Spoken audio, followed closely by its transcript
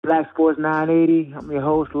Black Sports 980. I'm your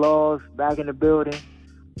host, Laws, back in the building.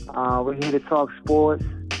 We're here to talk sports.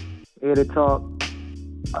 We're here to talk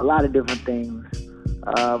a lot of different things.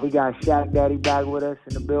 We got Shaq Daddy back with us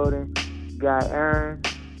in the building. We got Aaron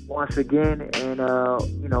once again, and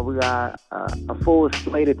we got a full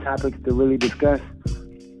slate of topics to really discuss.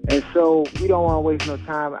 And so we don't want to waste no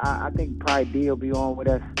time. I think probably D will be on with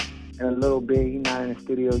us in a little bit. He's not in the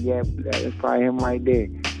studio yet, but that's probably him right there.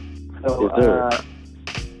 So,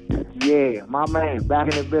 yeah, my man,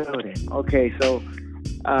 back in the building. Okay, so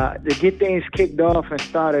to get things kicked off and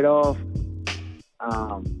started off,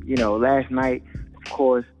 last night, of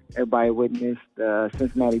course, everybody witnessed the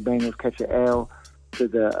Cincinnati Bengals catch an L to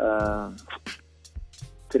the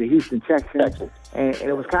Houston Texans, and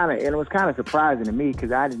it was kind of surprising to me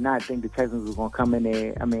because I did not think the Texans were going to come in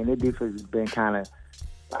there. I mean, their defense has been kind of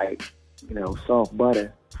like soft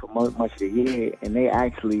butter for much of the year, and they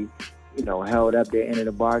actually held up their end of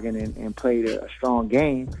the bargain and played a strong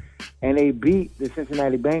game, and they beat the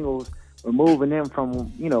Cincinnati Bengals, removing them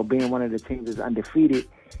from being one of the teams that's undefeated,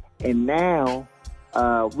 and now.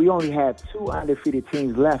 We only have two undefeated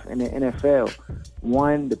teams left in the NFL.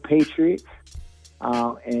 One, the Patriots,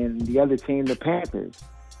 and the other team, the Panthers.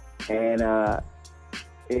 And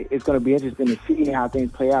it's going to be interesting to see how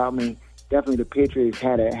things play out. I mean, definitely the Patriots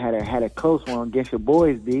had a close one against your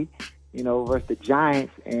boys, D. Versus the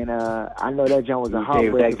Giants, and I know that John was a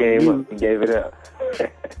heartbreaker. That game up. He gave it up.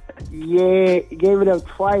 Yeah, he gave it up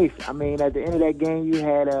twice. I mean, at the end of that game, you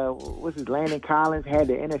had Landon Collins had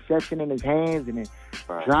the interception in his hands and then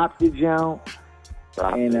dropped the jump.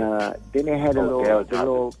 And then they had the little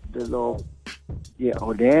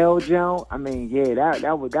Odell jump. I mean, yeah,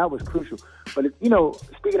 that was crucial. But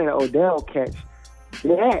speaking of the Odell catch, I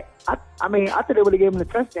thought they would have given him a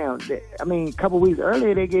touchdown. I mean, a couple weeks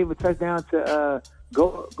earlier they gave a touchdown to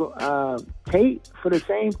Tate for the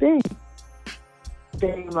same thing.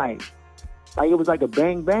 Like it was like a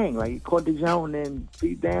bang bang. Like he caught the jump and then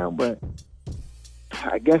feet down. But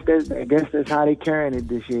I guess that's how they carrying it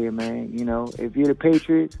this year, man. If you're the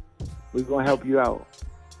Patriots, we're gonna help you out.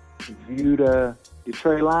 If you the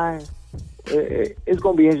Detroit Lions, it's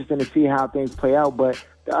gonna be interesting to see how things play out. But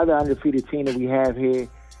the other undefeated team that we have here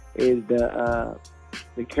is the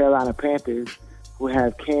Carolina Panthers, who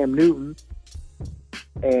have Cam Newton,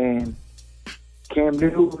 and Cam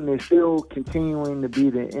Newton is still continuing to be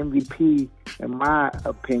the MVP, in my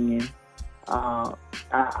opinion.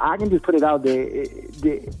 I can just put it out there.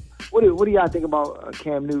 What do y'all think about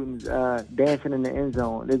Cam Newton's dancing in the end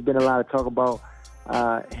zone? There's been a lot of talk about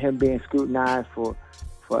him being scrutinized for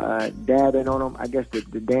dabbing on him. I guess the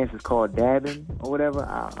dance is called dabbing or whatever.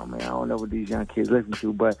 I don't know what these young kids listen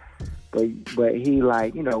to, but he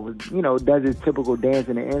does his typical dance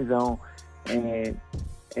in the end zone, and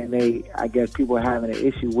I guess people are having an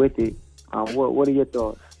issue with it. What are your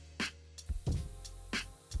thoughts?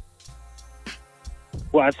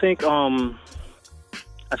 Well, I think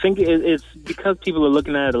it's because people are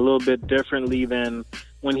looking at it a little bit differently than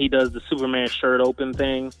when he does the Superman shirt open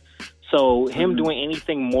thing. So him doing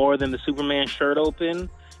anything more than the Superman shirt open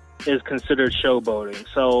is considered showboating.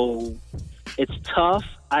 So it's tough.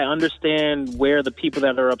 I understand where the people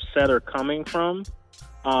that are upset are coming from.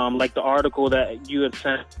 Like the article that you had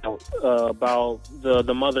sent out about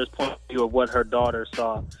the mother's point of view of what her daughter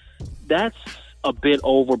saw. That's a bit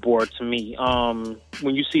overboard to me.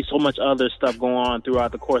 When you see so much other stuff going on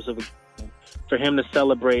throughout the course of a game, for him to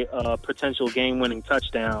celebrate a potential game-winning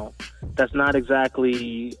touchdown, that's not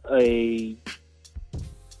exactly a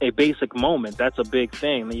basic moment. That's a big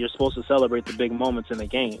thing. You're supposed to celebrate the big moments in the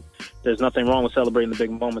game. There's nothing wrong with celebrating the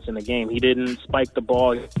big moments in the game. He didn't spike the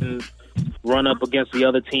ball. He didn't run up against the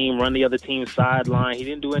other team, run the other team's sideline. He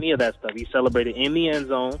didn't do any of that stuff. He celebrated in the end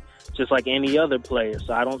zone just like any other player.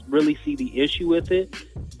 So I don't really see the issue with it,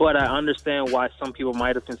 but I understand why some people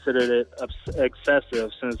might have considered it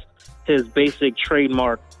excessive, since his basic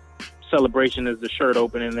trademark celebration is the shirt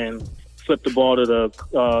open and then flip the ball to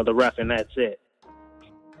the ref, and that's it.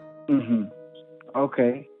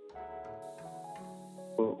 Okay.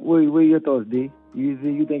 What are your thoughts, D?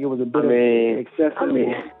 You think it was a bit excessive?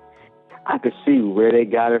 I could see where they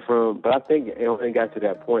got it from, but I think it only got to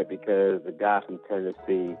that point because the guy from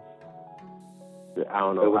Tennessee, I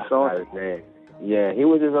don't know his name. Yeah, he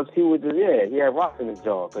had rocks in his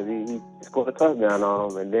jaw because he scored a touchdown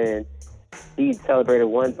on him, and then he celebrated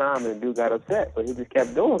one time and the dude got upset, but he just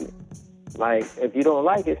kept doing it. Like, if you don't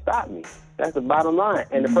like it, stop me. That's the bottom line.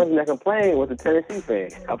 And the person that complained was a Tennessee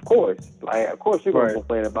fan. Of course. Like, of course you're going to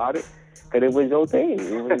complain about it because it was your team.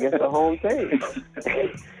 It was against the home team.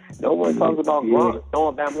 No one talks about Gronk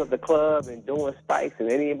throwing Bama at the club and doing spikes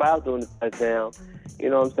and anybody else doing the touchdown. You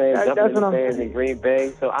know what I'm saying? Jumping in the stands in Green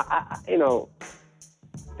Bay. So, I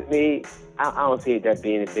to me, I don't see that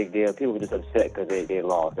being a big deal. People were just upset because they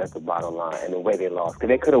lost. That's the bottom line. And the way they lost. Because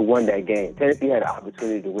they could have won that game. Tennessee had an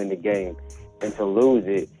opportunity to win the game and to lose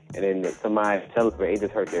it. And then somebody celebrate. It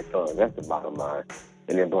just hurt their feelings. That's the bottom line.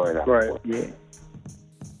 And then blowing it out. Right. Yeah.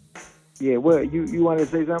 Yeah. Well, you wanted to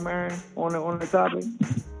say something, Aaron, on the topic?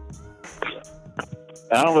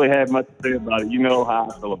 I don't really have much to say about it. You know how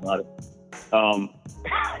I feel about it.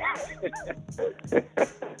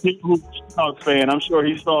 People who Seahawks fan, I'm sure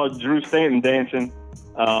he saw Drew Stanton dancing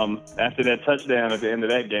after that touchdown at the end of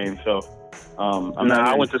that game. So,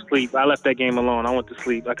 I went to sleep. I left that game alone. I went to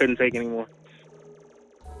sleep. I couldn't take it anymore.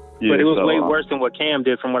 Yeah, but it was way worse than what Cam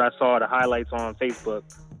did from what I saw the highlights on Facebook.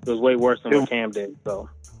 It was way worse than what Cam did. So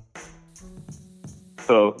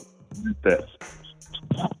that's.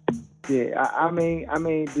 Yeah, I mean,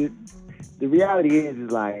 the reality is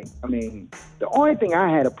like, I mean, the only thing I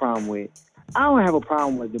had a problem with, I don't have a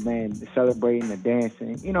problem with the man celebrating the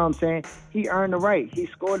dancing. You know what I'm saying? He earned the right. He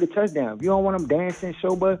scored the touchdown. If you don't want him dancing,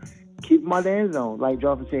 Shoba, keep him out the end zone, like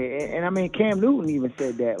Joffrey said. And I mean, Cam Newton even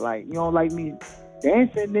said that. Like, you don't like me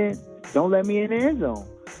dancing, then don't let me in the end zone.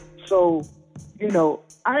 So, you know,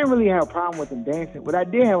 I didn't really have a problem with him dancing. What I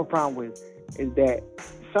did have a problem with is that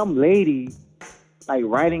some lady, like,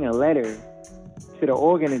 writing a letter to the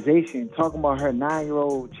organization talking about her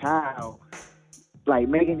 9-year-old child, like,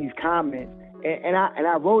 making these comments. And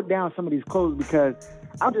I wrote down some of these quotes because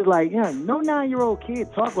I'm just like, yeah, no 9-year-old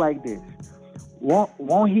kid talk like this.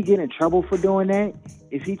 Won't he get in trouble for doing that?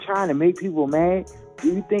 Is he trying to make people mad?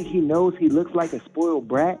 Do you think he knows he looks like a spoiled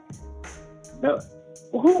brat? No.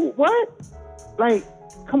 Who? What? Like,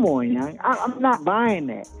 come on, young. I'm not buying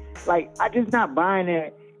that. Like, I just not buying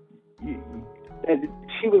that. That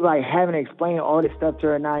she was like having to explain all this stuff to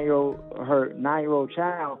her 9-year-old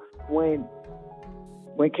child when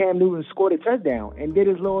Cam Newton scored a touchdown and did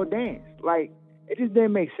his little dance. Like, it just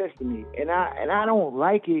didn't make sense to me. And I don't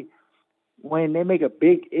like it when they make a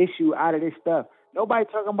big issue out of this stuff. Nobody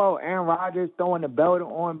talking about Aaron Rodgers throwing the belt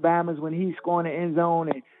on Bama's when he's scoring the end zone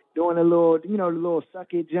and doing the little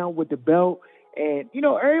suck it jump with the belt. And, you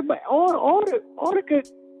know, everybody, all the good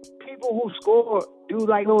people who score do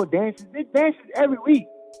like little dances. They dances every week.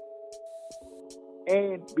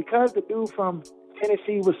 And because the dude from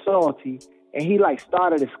Tennessee was salty and he like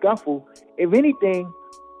started a scuffle, if anything,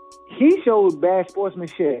 he showed bad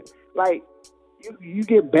sportsmanship. Like, you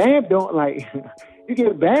get bammed on, like you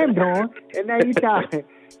get bammed on, and now you try to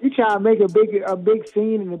make a big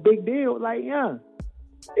scene and a big deal. Like, yeah,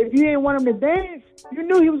 if you didn't want him to dance, you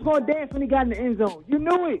knew he was going to dance when he got in the end zone. You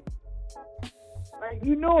knew it. Like,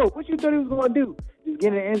 you know it. What you thought he was going to do? Just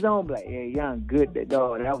get in the end zone, be like, yeah, young, good,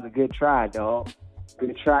 dog. That was a good try, dog.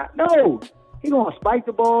 Good try. No, he going to spike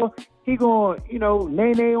the ball. He going to,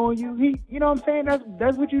 nay on you. You know what I'm saying?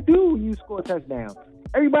 That's what you do when you score a touchdown.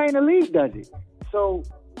 Everybody in the league does it. So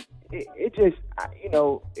it just,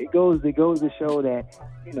 it goes to show that,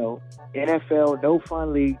 NFL, no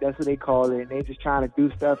fun league. That's what they call it. And they just trying to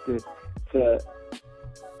do stuff to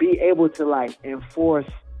be able to like enforce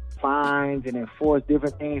fines and enforce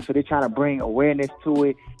different things. So they're trying to bring awareness to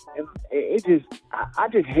it. And it just, I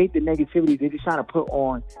just hate the negativity they're just trying to put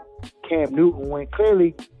on Cam Newton when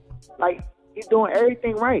clearly, like, he's doing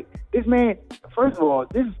everything right. This man, first of all,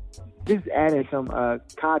 this adding some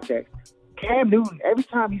context. Cam Newton, every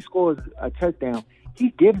time he scores a touchdown, he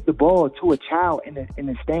gives the ball to a child in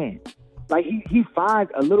the stands. Like, he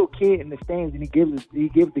finds a little kid in the stands and he gives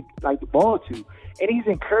the ball to, and he's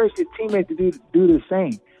encouraged his teammates to do the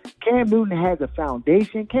same. Cam Newton has a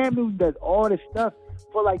foundation. Cam Newton does all this stuff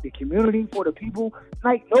for like the community, for the people.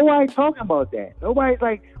 Like, nobody's talking about that. Nobody's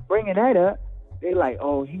like bringing that up. They're like,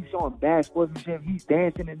 oh, he's showing bad sportsmanship. He's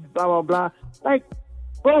dancing and blah blah blah. Like,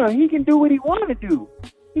 bro, he can do what he want to do.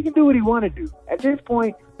 He can do what he want to do. At this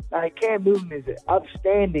point, like, Cam Newton is an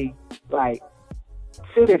upstanding, like,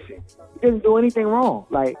 citizen. He doesn't do anything wrong.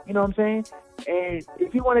 Like, you know what I'm saying? And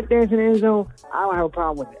if you want to dance in the end zone, I don't have a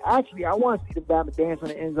problem with it. Actually, I want to see the Bama dance in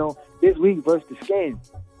the end zone this week versus the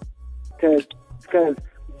Skins. Because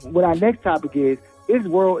what our next topic is, this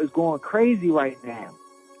world is going crazy right now.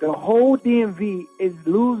 The whole DMV is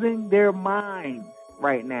losing their minds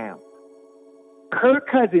right now. Kirk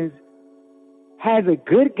Cousins has a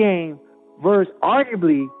good game versus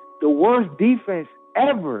arguably the worst defense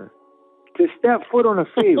ever to step foot on the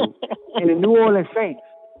field in the New Orleans Saints.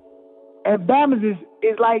 And Bama's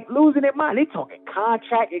is like losing their mind. They talking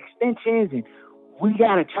contract extensions and we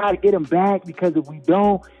got to try to get him back because if we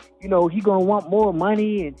don't, he going to want more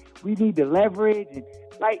money and we need the leverage. And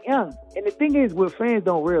like young. And the thing is, what fans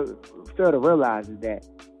don't fail to realize is that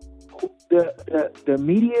the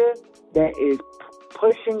media that is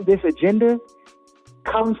pushing this agenda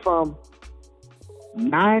comes from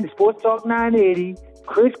Sports Talk 980,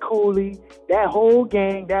 Chris Cooley, that whole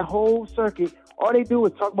gang, that whole circuit. All they do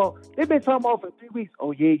is talk about. They've been talking about for 3 weeks.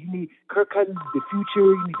 Oh yeah, you need Kirk Cousins the future.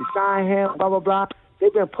 You need to sign him. Blah blah blah.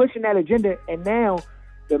 They've been pushing that agenda, and now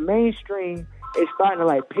the mainstream is starting to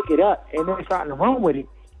like pick it up, and they're starting to run with it.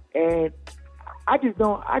 And I just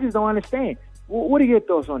don't understand. What are your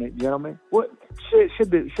thoughts on it, gentlemen? What should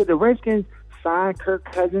the Redskins sign Kirk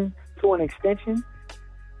Cousins to an extension?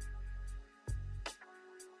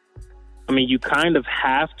 I mean, you kind of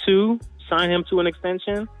have to sign him to an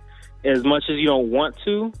extension, as much as you don't want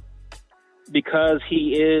to, because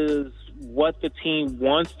he is what the team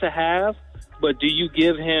wants to have. But do you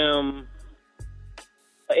give him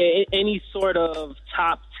any sort of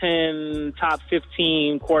top 10, top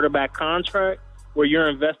 15 quarterback contract where you're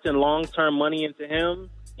investing long-term money into him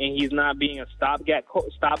and he's not being a stopgap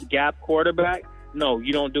quarterback? No,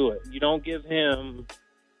 you don't do it. You don't give him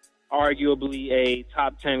arguably a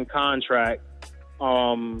top 10 contract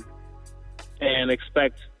and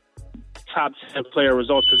expect top 10 player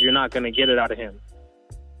results, because you're not going to get it out of him.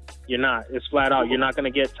 You're not. It's flat out. You're not going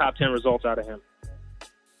to get top 10 results out of him.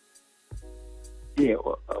 Yeah.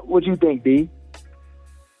 What you think, D?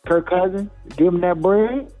 Kirk Cousins? Give him that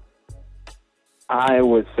bread? I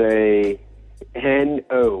would say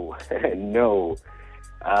no. No.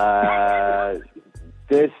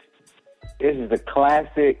 This is the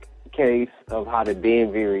classic case of how the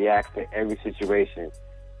DMV reacts to every situation.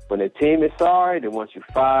 When the team is sorry, they want you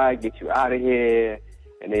fired, get you out of here,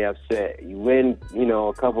 and they upset. You win,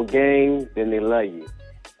 a couple games, then they love you.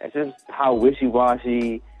 That's just how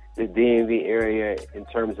wishy-washy the DMV area in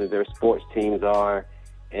terms of their sports teams are.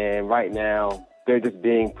 And right now, they're just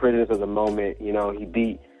being prisoners of the moment. He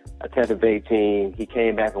beat a Tampa Bay team. He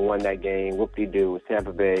came back and won that game. Whoop-de-doo. It was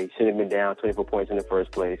Tampa Bay. Shouldn't have been down 24 points in the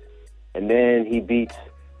first place. And then he beats,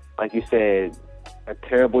 like you said, a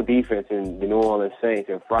terrible defense in the New Orleans Saints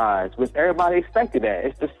and Fries, which everybody expected that.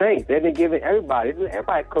 It's the Saints. They've been giving everybody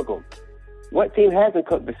cook them. What team hasn't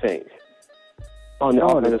cooked the Saints on the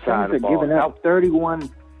offensive side of the ball? Giving up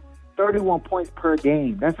 31 points per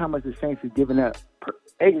game. That's how much the Saints is giving up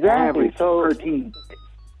exactly per team.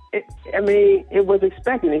 It was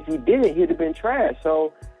expected. If he didn't, he'd have been trash.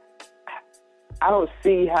 So I don't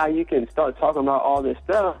see how you can start talking about all this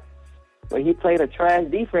stuff. But he played a trash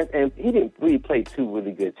defense, and he didn't really play two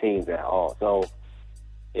really good teams at all. So,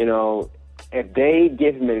 if they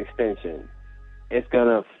give him an extension, it's going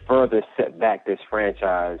to further set back this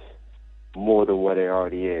franchise more than what it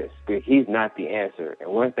already is. But he's not the answer.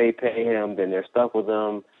 And once they pay him, then they're stuck with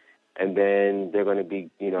him, and then they're going to be,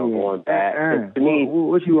 going back. Aaron,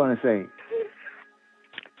 what you want to say?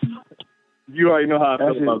 You already know how I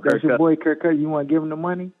feel about Kirk Cousins. That's your boy Kirk Cousins. You want to give him the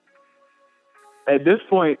money? At this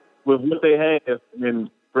point, with what they have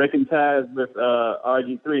and breaking ties with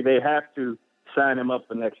RG3, they have to sign him up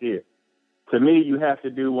for next year. To me, you have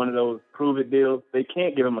to do one of those prove-it deals. They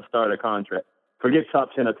can't give him a starter contract. Forget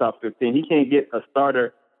top 10 or top 15. He can't get a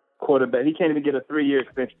starter quarterback. He can't even get a 3-year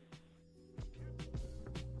extension.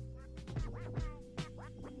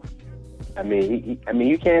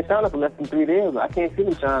 You can't sign up for less than 3 deals. I can't see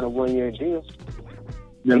him sign a 1-year deal.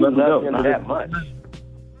 Then let him go. Him that much.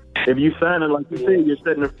 If you sign it, like you said, you're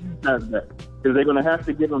setting a franchise back. Because they're going to have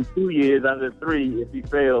to give him 2 years out of the 3 if he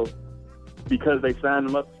fails, because they signed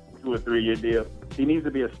him up to a 3-year deal. He needs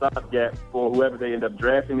to be a stopgap for whoever they end up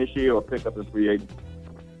drafting this year or pick up in free agent.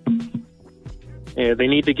 Yeah, they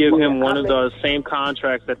need to give him one of the same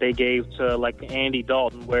contracts that they gave to like Andy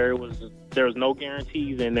Dalton, where there was no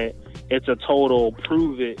guarantees in it. It's a total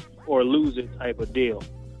prove it or lose it type of deal.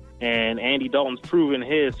 And Andy Dalton's proven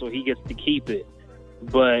his, so he gets to keep it.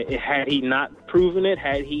 But had he not proven it,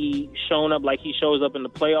 had he shown up like he shows up in the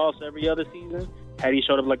playoffs every other season, had he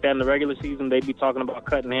showed up like that in the regular season, they'd be talking about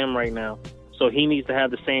cutting him right now. So he needs to have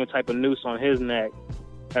the same type of noose on his neck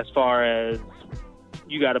as far as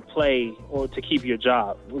you got to play or to keep your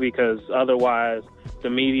job, because otherwise the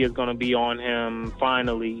media is going to be on him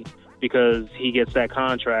finally because he gets that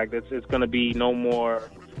contract. It's going to be no more,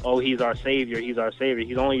 oh, he's our savior, he's our savior.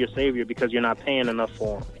 He's only your savior because you're not paying enough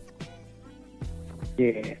for him.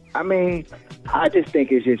 Yeah, I just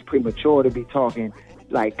think it's just premature to be talking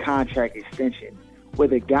like contract extension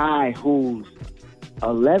with a guy who's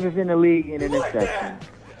 11th in the league in interceptions,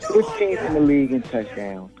 15th in the league in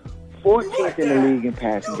touchdowns, 14th in the league in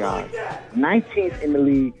passing yards, 19th in the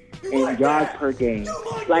league in yards per game.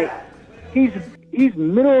 Like, he's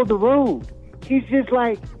middle of the road. He's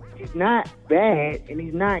He's not bad, and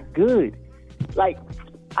he's not good. Like,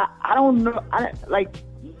 I don't know.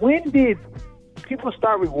 When did people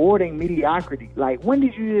start rewarding mediocrity? Like, when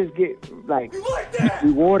did you just get, like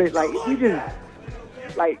rewarded? Like, if you just,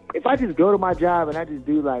 like, if I just go to my job and I just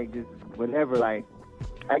do, like, just whatever, like,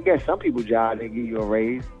 I guess some people's job, they give you a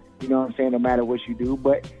raise. You know what I'm saying? No matter what you do.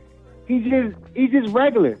 But he's just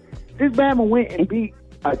regular. This Bama went and beat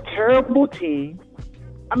a terrible team.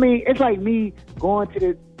 I mean, it's like me going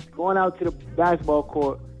out to the basketball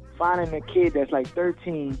court, finding a kid that's like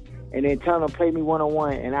 13, and then telling him to play me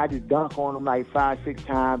one-on-one, and I just dunk on him like 5-6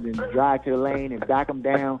 times and drive to the lane and back him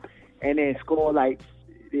down, and then score like,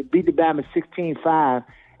 beat the Bama 16-5,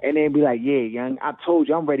 and then be like, yeah, young, I told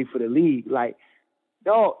you I'm ready for the league. Like,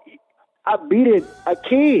 dog, I beat a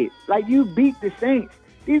kid. Like, you beat the Saints.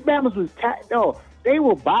 These Bamas was, they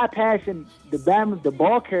were bypassing the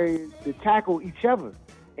ball carriers to tackle each other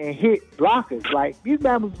and hit blockers. Like, these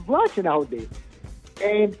Bamas was lunching out there.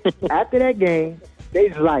 And after that game, they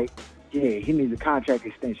was like, yeah, he needs a contract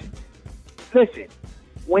extension. Listen,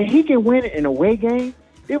 when he can win an away game,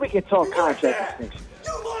 then we can talk contract extension.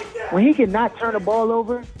 When he can not turn the ball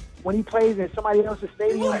over, when he plays in somebody else's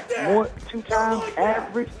stadium more 2 times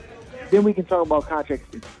average, then we can talk about contract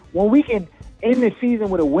extension. When we can end the season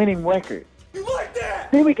with a winning record,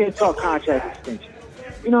 then we can talk contract extension.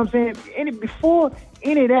 You know what I'm saying? And before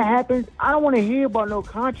any of that happens, I don't want to hear about no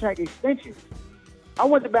contract extension. I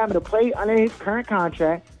want the Bama to play under his current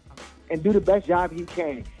contract and do the best job he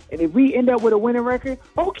can. And if we end up with a winning record,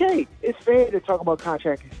 okay, it's fair to talk about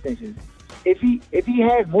contract extensions. If he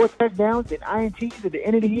has more touchdowns than INTs at the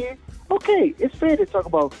end of the year, okay, it's fair to talk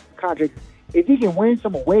about contracts. If he can win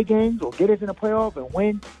some away games or get us in the playoff and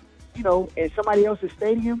win, you know, in somebody else's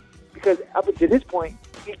stadium, because up until this point,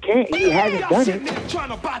 he can't. He hasn't done it. Trying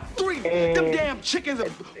to buy 3 them damn chickens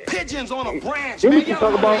and pigeons on a branch. Then we can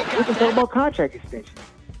talk about contract extension.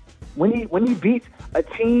 When he beats a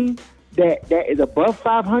team that is above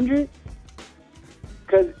 500,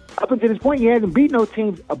 because up until this point he hasn't beat no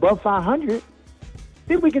teams above 500.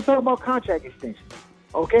 Then we can talk about contract extension.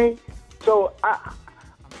 Okay, so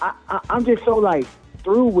I'm just so like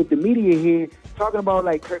through with the media here talking about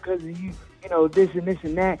like Kirk Cousins, you know, this and this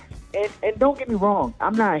and that. And don't get me wrong,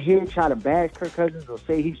 I'm not here to try to bash Kirk Cousins or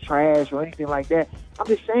say he's trash or anything like that. I'm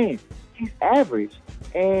just saying he's average,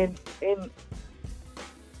 and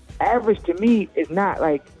average to me is not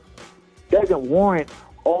like, doesn't warrant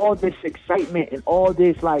all this excitement and all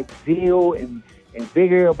this like zeal and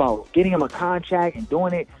vigor about getting him a contract and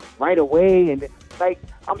doing it right away. And like,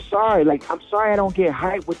 I'm sorry I don't get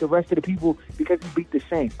hyped with the rest of the people because he beat the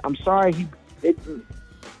Saints. I'm sorry he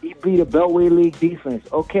beat a Beltway League defense.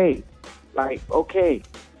 Okay. Like, okay.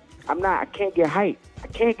 I can't get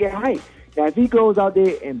hyped. Now, if he goes out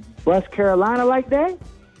there and busts Carolina like that,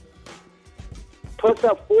 puts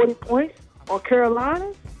up 40 points on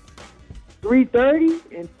Carolina,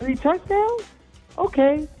 330 and 3 touchdowns,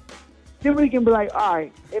 okay. Then we can be like, all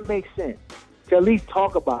right, it makes sense to at least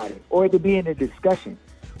talk about it or to be in a discussion.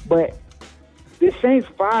 But the Saints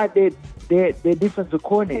fired their defensive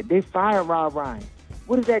coordinator. They fired Rob Ryan.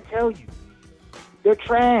 What does that tell you? They're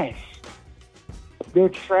trash. They're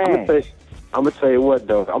trash. I'm going to tell you what,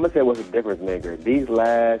 though. I'm going to tell you what's the difference maker. These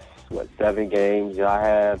last, 7 games y'all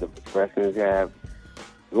have, the Redskins have,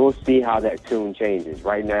 we'll see how that tune changes.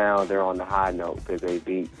 Right now, they're on the high note because they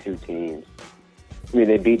beat 2 teams. I mean,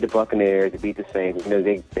 they beat the Buccaneers, they beat the Saints. You know,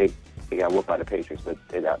 they got whooped by the Patriots, but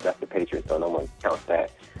that's the Patriots, so no one counts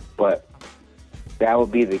that. But that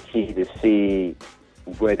would be the key to see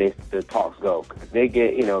where the talks go. If they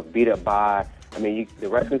get, beat up by, the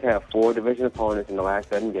Redskins have 4 division opponents in the last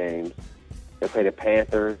 7 games. They play the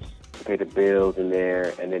Panthers, they play the Bills in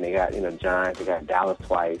there, and then they got, Giants, they got Dallas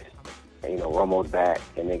twice, and, Romo's back,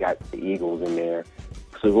 and they got the Eagles in there.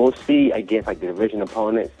 So we'll see against, the division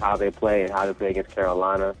opponents, how they play and how they play against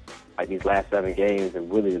Carolina, these last 7 games,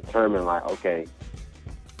 and really determine, okay,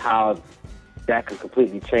 how that can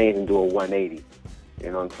completely change and do a 180.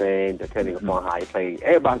 You know what I'm saying? Depending upon how he plays.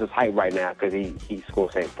 Everybody's just hyped right now because he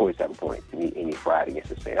scored 47 points and he fried against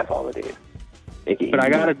the Saints. That's all it is. But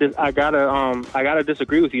I gotta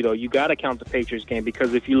disagree with you though. You gotta count the Patriots game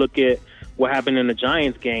because if you look at what happened in the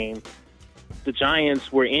Giants game, the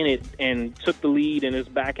Giants were in it and took the lead and it's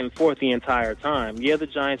back and forth the entire time. Yeah, the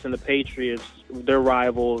Giants and the Patriots, they're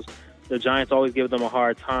rivals. The Giants always give them a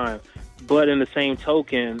hard time. But in the same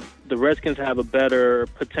token, the Redskins have a better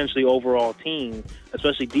potentially overall team,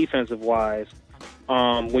 especially defensive-wise.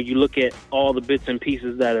 When you look at all the bits and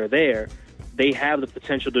pieces that are there, they have the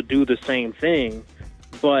potential to do the same thing.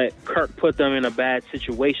 But Kirk put them in a bad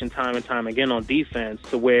situation time and time again on defense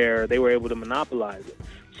to where they were able to monopolize it.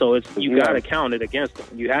 So you got to count it against them.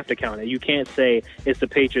 You have to count it. You can't say it's the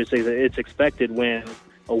Patriots. Say that it's expected when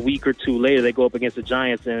a week or two later they go up against the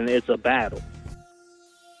Giants and it's a battle.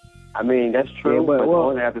 I mean, that's true, but the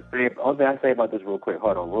only thing I say about this real quick,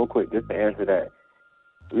 just to answer that.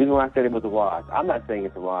 The reason why I said it was a wash, I'm not saying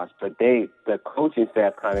it's a wash, but the coaching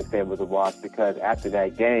staff kind of said it was a wash because after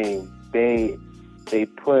that game, they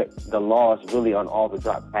put the loss really on all the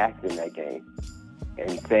drop passes in that game.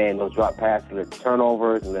 And saying those drop passes led to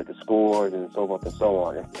turnovers and led to scores and so forth and so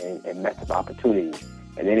on and messed up opportunities.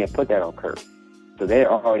 And they didn't put that on Kirk. So they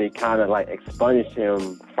already kind of like expunged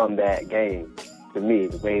him from that game, to me,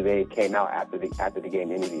 the way they came out after the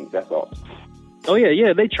game interviews. That's all. Oh,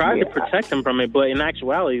 yeah. They tried to protect him from it, but in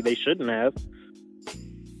actuality, they shouldn't have.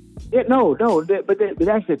 Yeah, no, but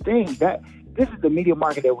that's the thing. That this is the media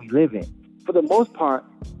market that we live in. For the most part,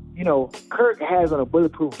 you know, Kirk has on a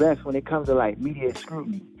bulletproof vest when it comes to like media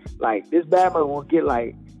scrutiny. Like this Bama will get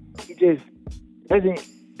like he just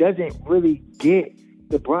doesn't really get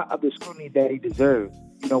the brunt of the scrutiny that he deserves.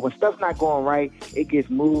 You know, when stuff's not going right, it gets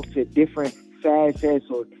moved to different facets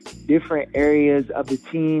or different areas of the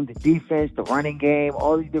team, the defense, the running game,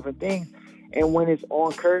 all these different things. And when it's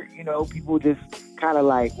on Kirk, you know, people just kind of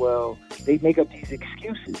like, well, they make up these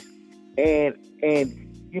excuses. And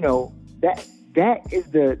you know, that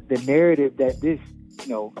is the narrative that this, you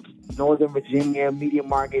know, Northern Virginia media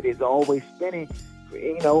market is always spinning,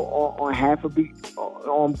 you know, on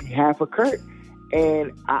behalf of Kirk.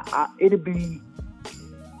 And I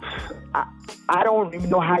don't even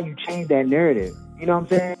know how you change that narrative. You know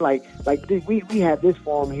what I'm saying? Like we have this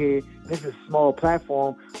forum here. This is a small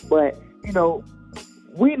platform, but you know,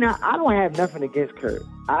 I don't have nothing against Kirk.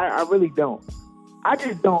 I really don't. I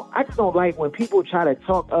just don't like when people try to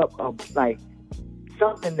talk up like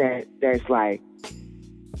something that's like,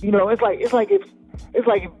 you know, it's like if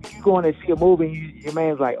you going to see a movie and your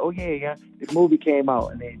man's like, oh yeah, this movie came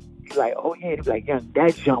out, and then you're like, oh yeah, he's like, young,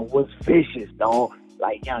 that jump was vicious, dog.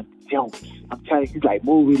 Like, young, jumps. I'm telling you, he's like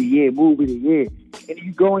movie of the year. And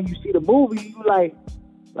you go and you see the movie, you like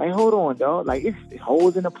hold on, dog. Like it's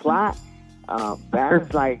holes in the plot.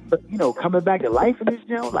 Barron's like, you know, coming back to life in this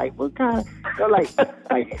jump. Like what kind of, you know, like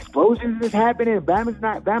explosions is happening.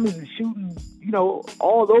 Bama's is shooting, you know,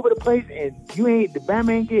 all over the place, and the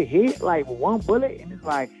Bama ain't get hit like with one bullet, and it's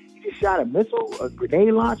like he just shot a missile, a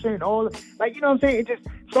grenade launcher, and all. Like, you know what I'm saying? It's just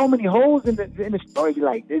so many holes in the story. You're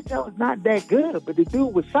like, this jump is not that good, but the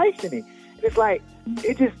dude was sicing it. And it's like,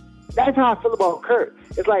 that's how I feel about Kurt.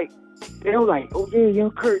 It's like, they were like, oh yeah,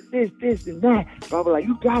 young Kurt, this and that. But I was like,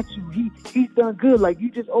 you got to. He's done good. Like, you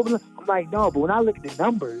just overlook. I'm like, no, but when I look at the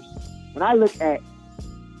numbers, when I look at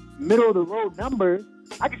middle of the road numbers,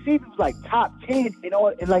 I can see if it was like top 10 in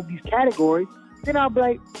like these categories. Then I'll be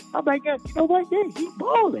like, yeah, you know what? Yeah, he's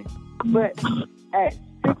balling. But at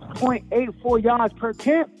 6.84 yards per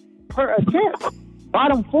attempt,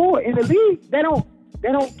 bottom 4 in the league, they don't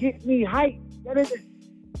get me hyped. That isn't.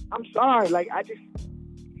 I'm sorry. Like, I just,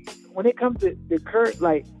 when it comes to Kurt,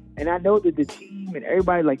 like, and I know that the team and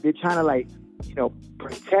everybody, like, they're trying to, like, you know,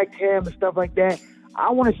 protect him and stuff like that. I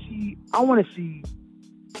just want to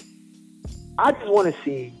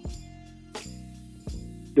see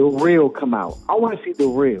the real come out. I want to see the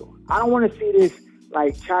real. I don't want to see this,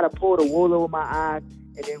 like, try to pull the wool over my eyes,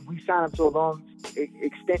 and then we sign him to a long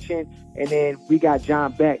extension, and then we got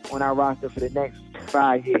John Beck on our roster for the next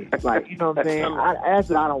 5 years. Like, you know what I'm saying? That's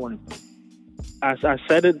what I don't want to see. I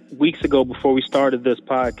said it weeks ago before we started this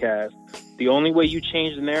podcast. The only way you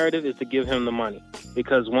change the narrative is to give him the money.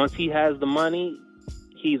 Because once he has the money,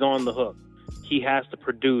 he's on the hook. He has to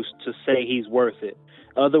produce to say he's worth it.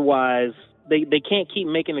 Otherwise, they can't keep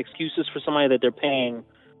making excuses for somebody that they're paying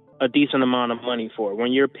a decent amount of money for.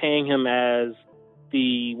 When you're paying him as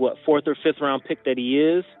the, 4th or 5th round pick that he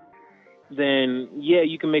is, then, yeah,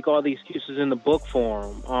 you can make all the excuses in the book for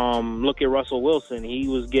him. Look at Russell Wilson. He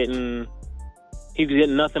was getting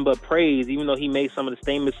nothing but praise, even though he made some of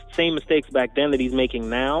the same mistakes back then that he's making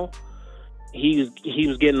now. He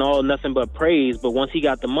was getting all nothing but praise, but once he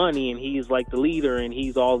got the money and he's like the leader and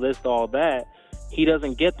he's all this, all that, he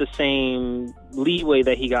doesn't get the same leeway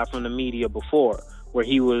that he got from the media before, where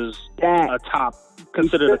he was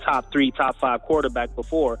considered a top 3, top 5 quarterback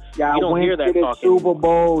before. You don't hear that talking. Super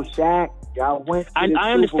Bowl, Shaq. Y'all went to the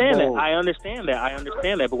I understand Super Bowl. that. I understand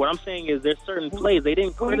that. But what I'm saying is, there's certain plays they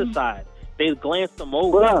didn't criticize. They glanced them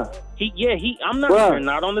over. They're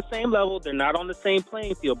not on the same level. They're not on the same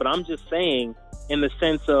playing field. But I'm just saying, in the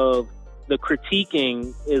sense of the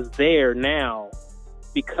critiquing is there now,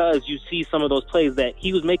 because you see some of those plays that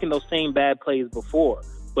he was making those same bad plays before,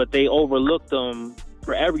 but they overlooked them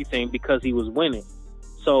for everything because he was winning.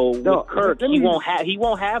 So with Kirk, he won't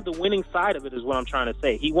have the winning side of it, is what I'm trying to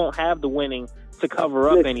say. He won't have the winning to cover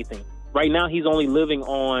up anything. Right now, he's only living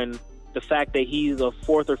on the fact that he's a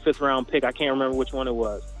 4th or 5th round pick. I can't remember which one it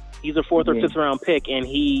was. He's a 4th or 5th round pick, and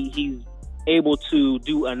he's able to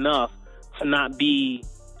do enough to not be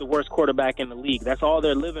the worst quarterback in the league. That's all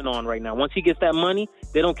they're living on right now. Once he gets that money,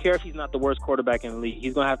 they don't care if he's not the worst quarterback in the league.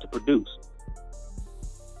 He's going to have to produce.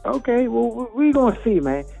 Okay, well, we're going to see,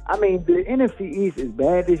 man. I mean, the NFC East is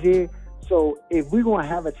bad this year, so if we're going to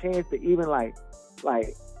have a chance to even, like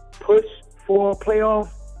push for a playoff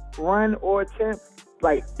run or attempt,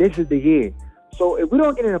 like, this is the year. So if we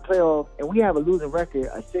don't get in the playoff and we have a losing record,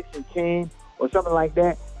 a 6-10 or something like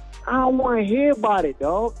that, I don't want to hear about it,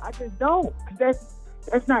 dog. I just don't, because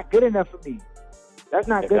that's not good enough for me. That's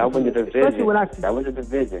not good enough for me. Especially when I see that was the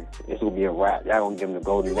division. This will be a wrap. Y'all gonna give them the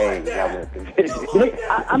golden name. Y'all win the division.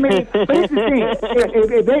 I mean, but it's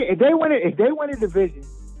the thing. If they win a division,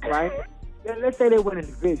 right? Let's say they win a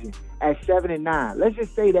division at 7-9. Let's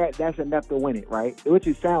just say that's enough to win it, right? Which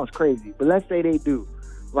sounds crazy, but let's say they do,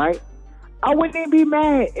 right? I wouldn't even be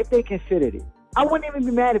mad if they considered it. I wouldn't even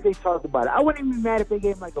be mad if they talked about it. I wouldn't even be mad if they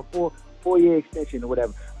gave him like a four-year extension or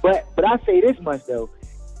whatever. But I say this much though.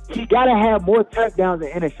 He got to have more touchdowns than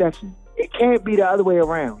interceptions. It can't be the other way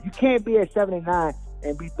around. You can't be at 7-9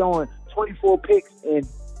 and be throwing 24 picks and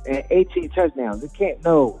 18 touchdowns. It can't.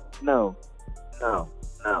 No.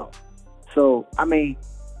 So, I mean,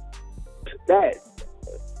 that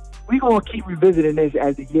we're going to keep revisiting this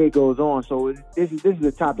as the year goes on. So this is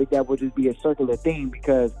a topic that will just be a circular theme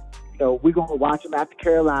because, you know, we're going to watch them after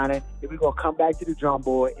Carolina, and we're going to come back to the drum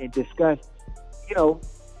board and discuss, you know,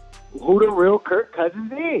 who the real Kirk Cousins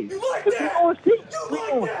is. Because we're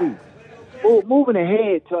going to see. Well, moving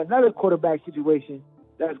ahead to another quarterback situation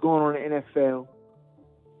that's going on in the NFL,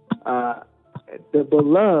 the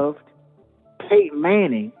beloved Peyton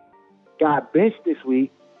Manning got benched this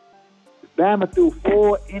week. Bama threw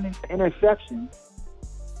 4 interceptions,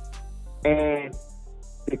 and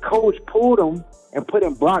the coach pulled him and put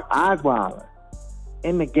in Brock Osweiler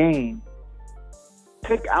in the game,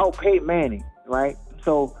 took out Peyton Manning, right?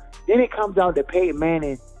 So then it comes out that Peyton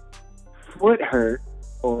Manning foot hurt,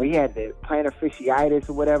 or he had the plantar fasciitis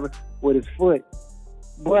or whatever with his foot.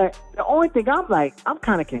 But the only thing I'm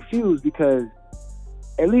kind of confused because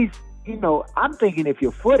at least, you know, I'm thinking if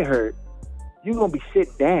your foot hurt, you're going to be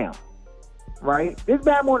sitting down, right? This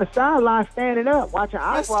man on the sideline standing up, watching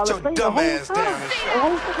Osweiler play the whole time.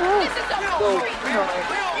 So, you know,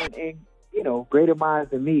 and you know, greater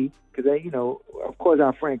minds than me, because, you know, of course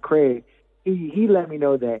our friend Craig, he let me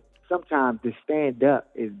know that sometimes to stand up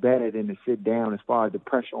is better than to sit down as far as the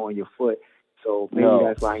pressure on your foot. So maybe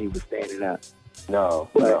that's why he was standing up. No.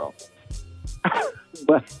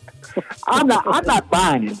 But I'm not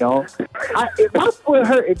buying it, dog. If my foot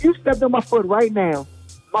hurt, if you stepped on my foot right now,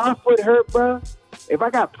 my foot hurt, bro. If I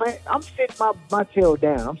got I'm sitting my tail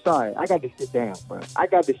down. I'm sorry. I got to sit down, bro. I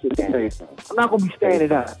got to sit down. I'm not going to be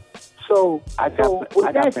standing up. So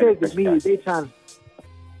what that says to me is they trying to...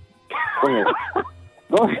 Go ahead.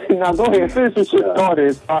 Go ahead. Finish what your thought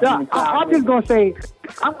is. I'm just going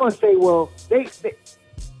to say, well, they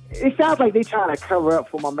it sounds like they trying to cover up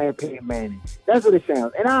for my man Peyton Manning. That's what it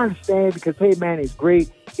sounds. And I understand because Peyton Manning is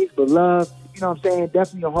great. He's beloved. You know what I'm saying?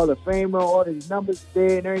 Definitely a Hall of Famer. All these numbers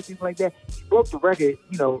there and everything like that. He broke the record,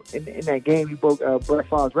 you know, in that game. He broke Brett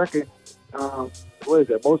Favre's record. What is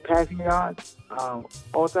it? Most passing yards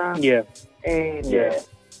all time? Yeah. And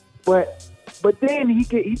but then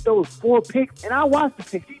he throws 4 picks. And I watched the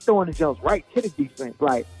picks. He's throwing the jumps right to the defense.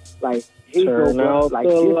 Like he goes like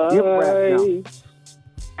give rap jumps.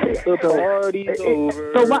 The party's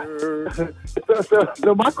over.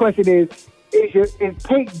 So my question is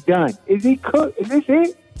Peyton done? Is he cooked? Is this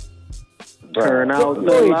it? Turn out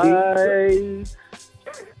the lights.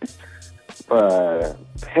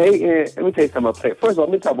 Peyton, let me tell you something about Peyton. First of all,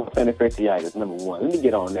 let me talk about plantar fasciitis, number one. Let me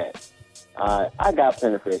get on that. I got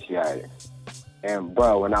plantar fasciitis. And,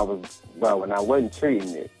 when I wasn't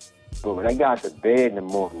treating it, but when I got to bed in the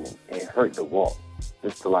morning, it hurt to walk.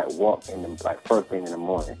 Just to, walk in the, first thing in the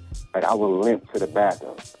morning. I would limp to the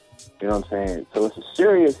bathroom. You know what I'm saying? So it's a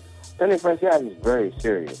serious, plantar fasciitis is very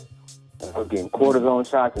serious. I was getting cortisone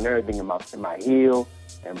shots and everything in my heel.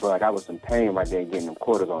 And, bro, I was in pain right there getting them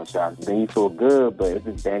cortisone shots. Then you feel good, but it's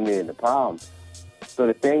just damn near the problem. So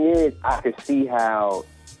the thing is, I could see how,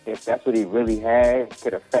 if that's what he really had, it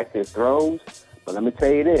could affect his throws. But let me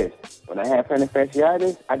tell you this. When I had plantar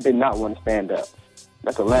fasciitis, I did not want to stand up.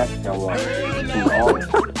 That's the last thing I wanted to do.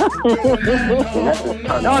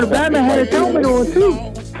 No, the Batman had his helmet on,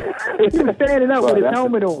 too. He was standing up with his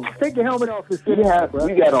helmet on. Take your helmet off and sit down, bro.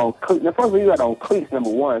 You got on cleats. The first one, you got on cleats, number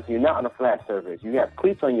one, so you're not on a flat surface. You have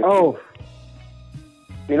cleats on your feet.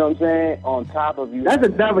 You know what I'm saying? On top of you. That's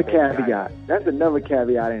another caveat. That's another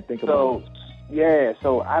caveat I didn't think about.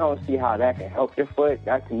 So I don't see how that can help your foot.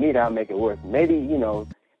 That, to me, that'll make it worse. Maybe,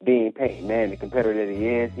 being Peyton Manning, the competitor that he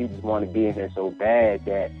is, he just wanted to be in there so bad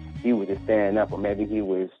that he was just standing up, or maybe he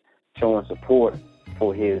was showing support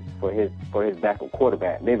for his backup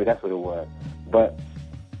quarterback. Maybe that's what it was. But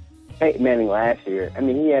Peyton Manning last year,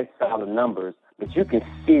 he had solid numbers, but you can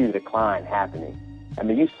see the decline happening.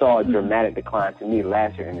 You saw a dramatic decline to me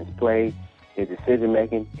last year in his play, his decision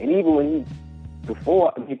making, and even when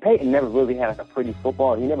Peyton never really had a pretty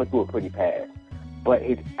football. He never threw a pretty pass, but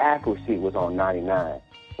his accuracy was on 99.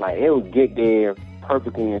 Like, it would get there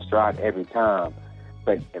perfectly in stride every time.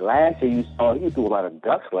 But last year you saw he threw a lot of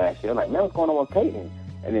ducks last year. Like, man, what's going on with Peyton?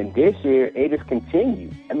 And then this year it just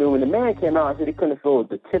continued. When the man came out and said he couldn't feel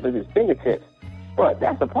the tip of his fingertips, bro,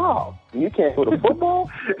 that's a problem. You can't throw the football.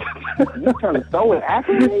 You trying to throw it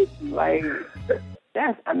accurately? Like,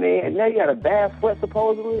 and now you got a bad foot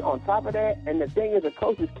supposedly on top of that. And the thing is, the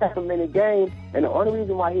coaches kept him in the game, and the only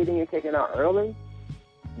reason why he didn't get taken out early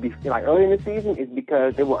in the season, is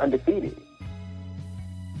because they were undefeated.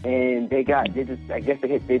 And they just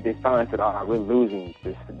finally said, we're losing.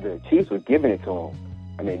 The Chiefs were giving it to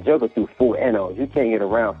him. Joker threw 4 NOs. You can't get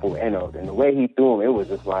around 4 NOs. And the way he threw them, it was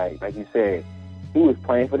just like you said, he was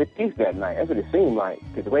playing for the Chiefs that night. That's what it seemed like.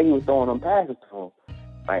 Because the way he was throwing them passes to him,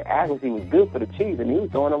 accuracy was good for the Chiefs, and he was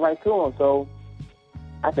throwing them right to him. So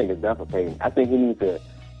I think it's done for Peyton. I think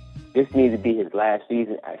this needs to be his last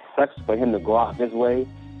season. It sucks for him to go out this way,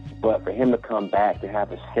 but for him to come back to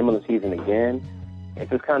have a similar season again, it's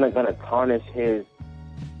just kind of going to tarnish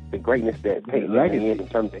the greatness that Peyton Manning is in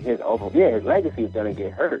terms of his overall. Yeah, his legacy is going to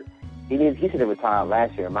get hurt. He should have retired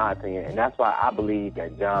last year, in my opinion, and that's why I believe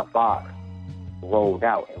that John Fox rolled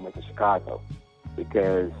out and went to Chicago,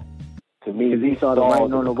 because to me, he saw the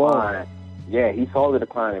writing on the wall. Yeah, he saw the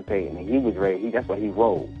decline in Peyton, and he was ready. That's why he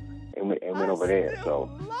rolled and went over there. So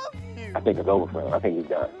I think it's over for him. I think he's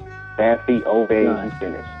done. Bad feet, old age, he's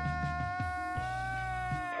finished.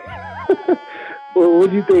 Well, what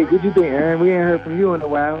do you think? Aaron? We ain't heard from you in a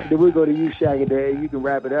while. Then we'll go to you, Shaggy Day. You can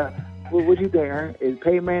wrap it up. What do you think, Aaron? Is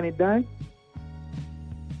Peyton Manning done?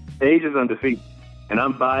 Age is undefeated, and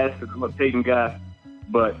I'm biased because I'm a Peyton guy,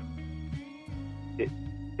 but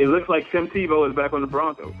it looks like Tim Tebow is back on the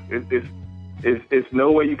Broncos. It's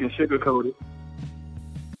no way you can sugarcoat it.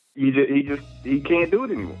 He can't do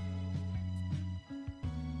it anymore.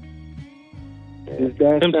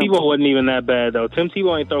 Tim Tebow wasn't even that bad, though. Tim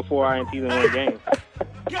Tebow ain't throw 4 INTs in one game.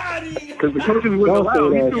 Because the coaches wouldn't allow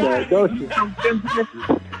him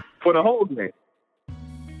for the whole game.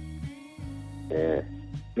 Yeah.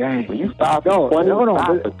 Dang. When you stop 20,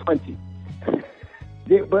 stop for 20.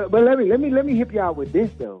 Yeah, but let me hip you out with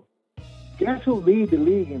this, though. Guess who leads the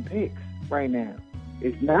league in picks right now?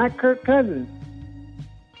 It's not Kirk Cousins.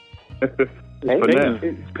 It's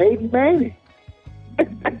Peyton Manning.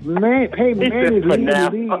 Peyton Manning is leading the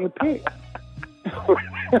league in picks.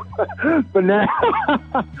 But now,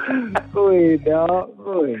 go ahead, dog.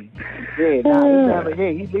 Go ahead.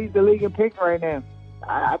 He leads the league in picks right now.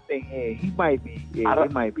 I think he might be. Yeah,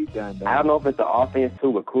 he might be done. Dog. I don't know if it's the offense too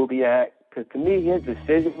with Kubiak, because to me his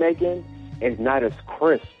decision making is not as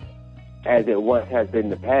crisp as it once has been in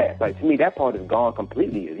the past. Like, to me, that part is gone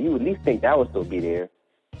completely. You would at least think that would still be there.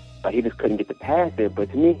 Like, he just couldn't get the pass there.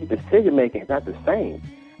 But to me, his decision making is not the same.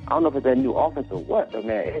 I don't know if it's that new offense or what, but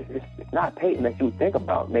man, it's not Peyton that you would think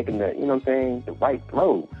about making the, the right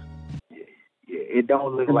throws. Yeah, it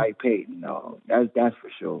don't look like Peyton. No, that's for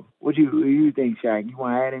sure. What do you think, Shaq? You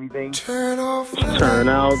want to add anything? Turn out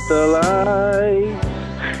the lights.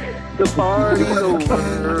 The party's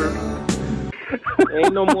over.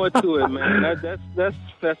 Ain't no more to it, man.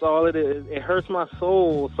 That's all it is. It hurts my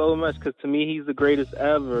soul so much because to me he's the greatest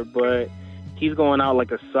ever, but he's going out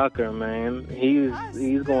like a sucker, man.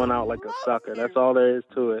 He's going out like a sucker. That's all there is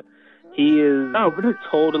to it. He is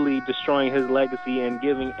totally destroying his legacy and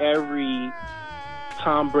giving every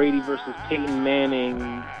Tom Brady versus Peyton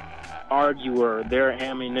Manning arguer their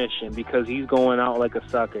ammunition because he's going out like a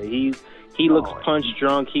sucker. He looks punch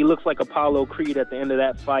drunk. He looks like Apollo Creed at the end of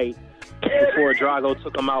that fight before Drago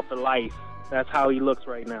took him out for life. That's how he looks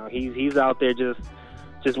right now. He's out there just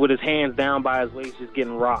with his hands down by his waist, just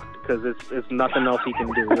getting rocked because it's nothing else he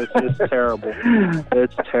can do. It's terrible.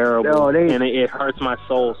 It's terrible, and it hurts my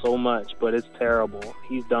soul so much. But it's terrible.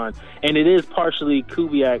 He's done, and it is partially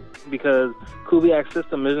Kubiak because Kubiak's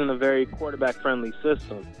system isn't a very quarterback-friendly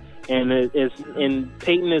system, and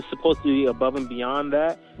Peyton is supposed to be above and beyond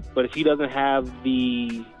that. But if he doesn't have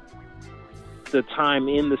the time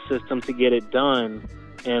in the system to get it done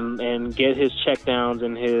and get his checkdowns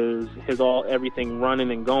and his everything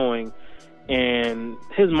running and going, and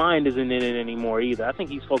his mind isn't in it anymore either. I think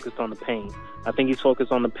he's focused on the pain. I think he's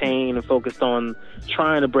focused on the pain and focused on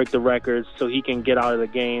trying to break the records so he can get out of the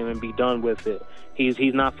game and be done with it.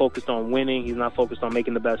 He's not focused on winning. He's not focused on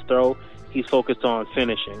making the best throw. He's focused on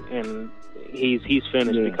finishing, and he's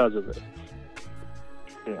finished because of it.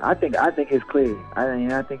 Yeah, I think it's clear.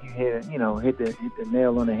 I think you hit the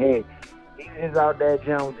nail on the head. He's out there,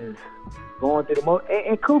 Jones, is going through the most.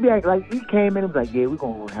 And Kubiak, like, he came in and was like, yeah, we're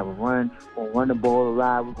going to have a run. We're going to run the ball a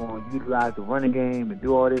lot. We're going to utilize the running game and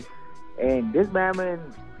do all this. And this Bama,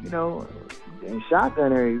 and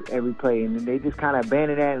shotgun every play. And then they just kind of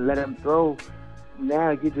abandoned that and let him throw.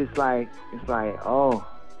 Now you're just like, it's like, oh.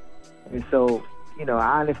 And so,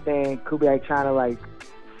 I understand Kubiak trying to, like,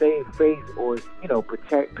 save face or,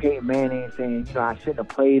 protect Peyton Manning, saying, I shouldn't have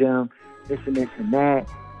played him, this and that.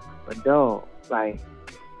 But, dog, like,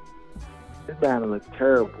 this Bama looked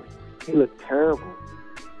terrible. He looked terrible.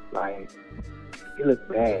 Like, he looked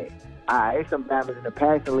bad. There's some Bamas in the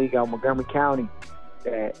passing league out of Montgomery County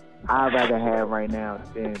that I'd rather have right now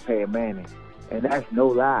than Peyton Manning. And that's no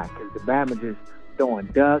lie, because the Bama just throwing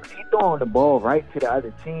ducks. He throwing the ball right to the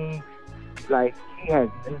other team. Like, his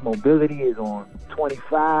mobility is on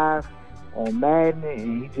 25 on Madden,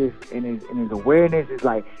 and he just in his awareness is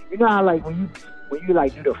like, how like when you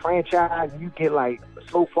like do the franchise and you get like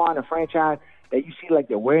so far in the franchise that you see like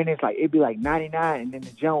the awareness, like it'd be like 99, and then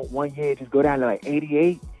the jump one year just go down to like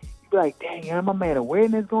 88. You be like, dang, my man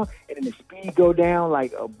awareness going, and then the speed go down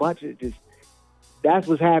like a bunch of just. That's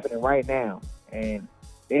what's happening right now, and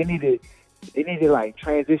they need to like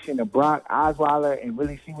transition to Brock Osweiler and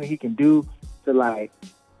really see what he can do. To like,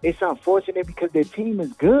 it's unfortunate because their team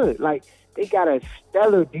is good. Like, they got a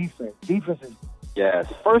stellar defense. Defense is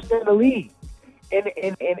first in the league.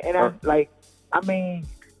 And I'm like, I mean,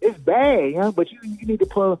 it's bad, but you need to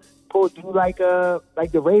pull through like the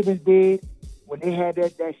Ravens did when they had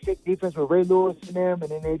that sick defense with Ray Lewis and them,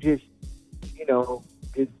 and then they just get a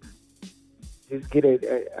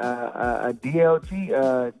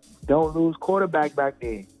DLT don't lose quarterback back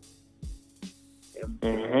there.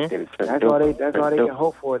 Mm-hmm. That's all they can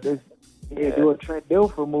hope for. Do a Trent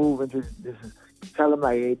Dilfer move and just tell them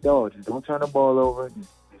like, hey, dog, just don't turn the ball over.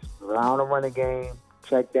 Just rely on the running game,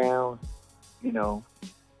 check down, and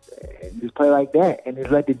just play like that, and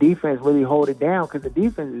just let the defense really hold it down because the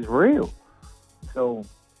defense is real. So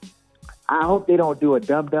I hope they don't do a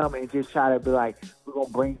dumb and just try to be like, we're gonna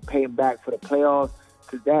bring Peyton back for the playoffs,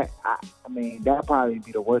 because that'd probably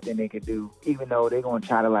be the worst thing they could do. Even though they're gonna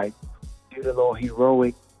try to like do the little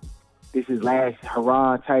heroic, this is last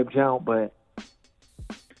hurrah type jump, but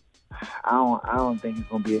I don't think it's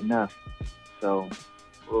gonna be enough. So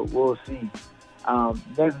we'll see.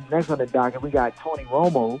 Next on the docket, we got Tony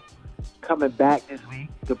Romo coming back this week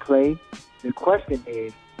to play. The question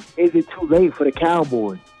is it too late for the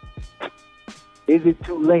Cowboys? Is it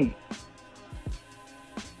too late?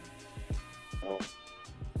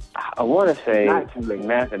 I want to say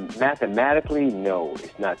mathematically, no,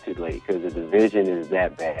 it's not too late because the division is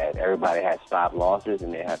that bad. Everybody has 5 losses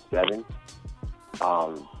and they have 7.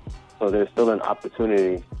 So there's still an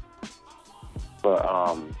opportunity for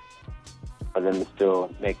them to still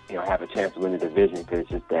have a chance to win the division because it's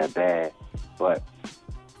just that bad. But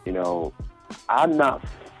I'm not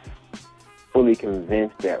fully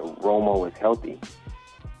convinced that Romo is healthy.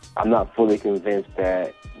 I'm not fully convinced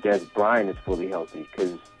that Des Bryant is fully healthy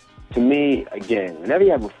because, to me, again, whenever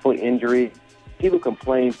you have a foot injury, people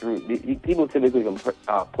typically can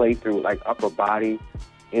play through like upper body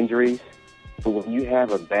injuries. But when you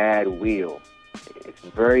have a bad wheel, it's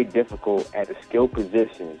very difficult at a skill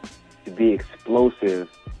position to be explosive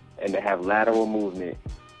and to have lateral movement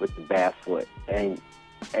with the bad foot. And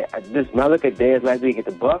when I look at Dez last week at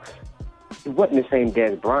the Bucks, he wasn't the same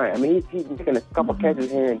Dez Bryant. I mean, he's taking a couple catches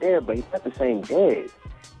here and there, but he's not the same Dez.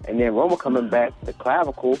 And then Romo coming back to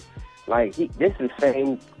clavicle, this is the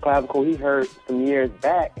same clavicle he hurt some years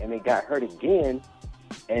back, and it got hurt again.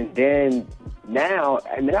 And then now,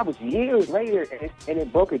 and that was years later, and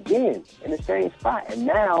it broke again in the same spot. And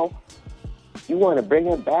now you want to bring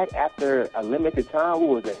him back after a limited time?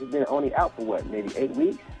 What was it? He's been only out for what, maybe 8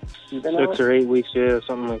 weeks? 6 or 8 weeks, yeah,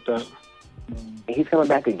 something like that. And he's coming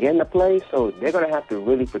back again to play, so they're going to have to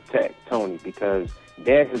really protect Tony because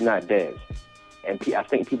Dez is not Dez. And I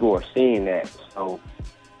think people are seeing that. So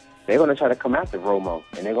they're going to try to come after Romo,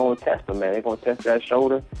 and they're going to test him, man. They're going to test that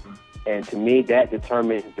shoulder. And to me, that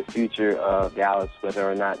determines the future of Dallas, whether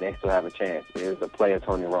or not they still have a chance. It is a player,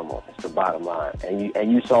 Tony Romo. It's the bottom line.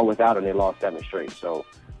 And you saw without him, they lost 7 straight. So,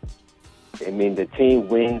 I mean, the team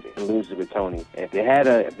wins and loses with Tony. If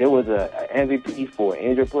there was a MVP for an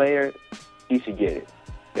injured player, he should get it.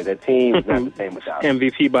 Because the team is not the same without him.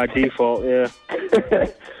 MVP by default, yeah.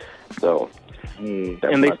 So,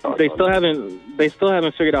 and they still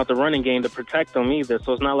haven't figured out the running game to protect him either.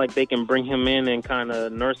 So it's not like they can bring him in and kind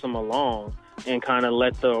of nurse him along and kind of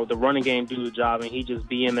let the running game do the job, and he just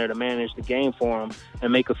be in there to manage the game for them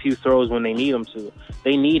and make a few throws when they need him to.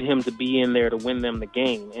 They need him to be in there to win them the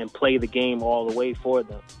game and play the game all the way for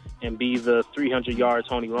them and be the 300-yard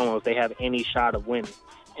Tony Romo if they have any shot of winning.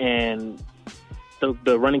 And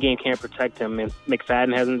the running game can't protect him. And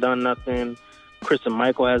McFadden hasn't done nothing. Christian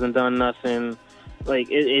Michael hasn't done nothing. Like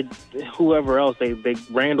whoever else,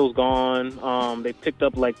 Randall's gone. They picked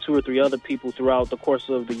up like 2 or 3 other people throughout the course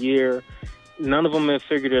of the year. None of them have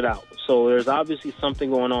figured it out. So there's obviously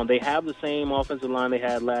something going on. They have the same offensive line they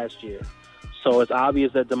had last year. So it's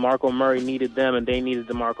obvious that DeMarco Murray needed them and they needed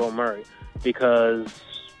DeMarco Murray because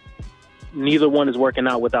neither one is working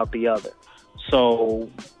out without the other.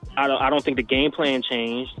 So I don't think the game plan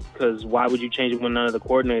changed because why would you change it when none of the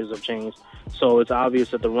coordinators have changed? So it's obvious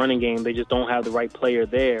that the running game, they just don't have the right player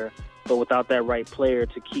there. But without that right player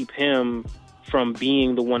to keep him from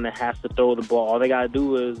being the one that has to throw the ball, all they got to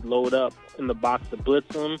do is load up in the box to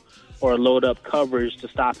blitz him or load up coverage to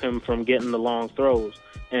stop him from getting the long throws.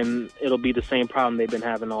 And it'll be the same problem they've been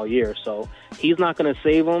having all year. So he's not going to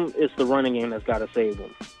save him. It's the running game that's got to save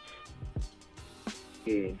him.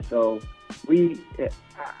 Yeah, so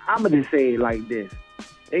I'm going to say it like this.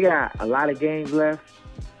 They got a lot of games left.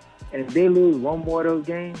 And if they lose one more of those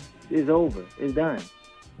games, it's over. It's done.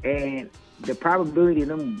 And the probability of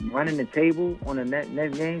them running the table on the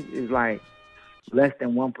next game is like less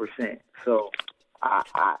than 1%. So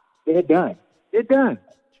they're done. They're done.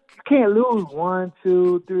 You can't lose 1,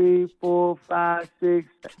 2, 3, 4, 5, 6,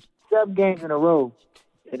 7 games in a row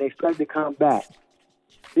and expect to come back.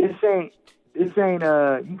 This ain't you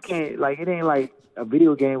can't, like, it ain't like a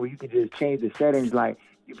video game where you can just change the settings. Like,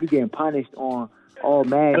 if you're getting punished on all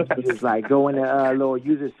Madden, you just like go in the little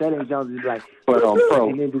user settings and just like put on pro,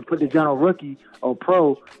 and then just put the jump on rookie or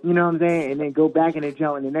pro. You know what I'm saying? And then go back in the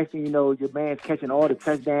jump, and the next thing you know, your man's catching all the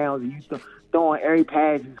touchdowns, and you throwing every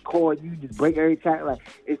pass, his cord, you just break every tackle. Like,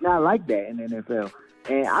 it's not like that in the NFL.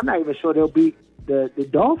 And I'm not even sure they'll beat the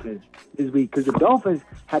Dolphins this week because the Dolphins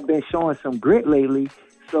have been showing some grit lately.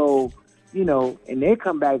 So, you know, and their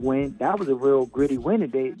comeback win, that was a real gritty win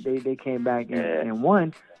that they came back and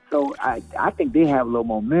won. So I think they have a little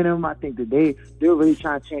momentum. I think that they're really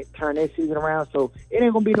trying to turn their season around. So it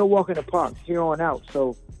ain't gonna be no walk in the park here on out.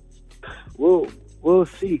 So we'll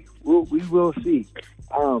see. We will see.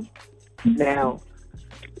 Now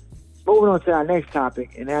moving on to our next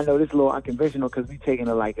topic, and I know this is a little unconventional because we're taking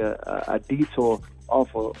a detour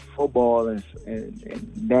off of football and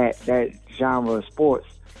that genre of sports,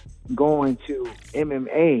 going to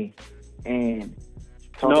MMA and.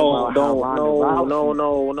 No.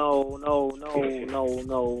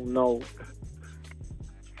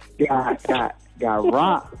 Got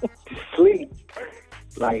rocked to sleep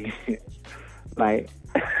like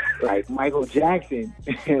Michael Jackson.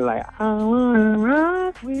 Like, I wanna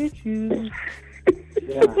rock with you.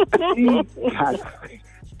 Yeah,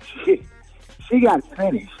 she got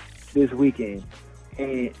finished this weekend,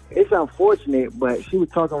 and it's unfortunate, but she was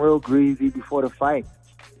talking real greasy before the fight.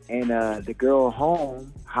 And the girl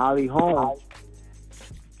Holly Holm,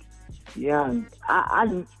 yeah,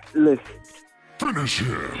 I listen. Finish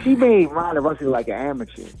him. She made Ronda Rousey like an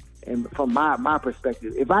amateur, and from my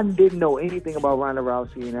perspective, if I didn't know anything about Ronda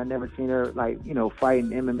Rousey and I never seen her fighting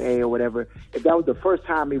MMA or whatever, if that was the first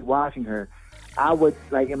time me watching her, I would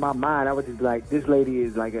in my mind I would just be like, this lady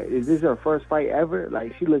is is this her first fight ever?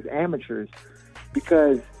 Like, she looks amateurish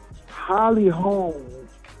because Holly Holm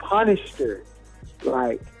punished her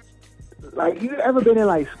like you ever been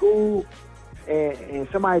in school and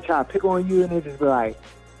somebody try to pick on you and they just be like,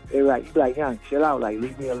 you be like, young, chill out, like,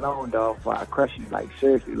 leave me alone, dog, before I crush you, like,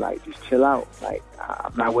 seriously, like, just chill out, like,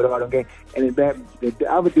 I'm not with all them games. And then the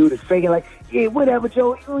other dude is faking like, yeah, whatever,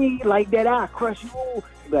 Joe, you ain't like that, I'll crush you. You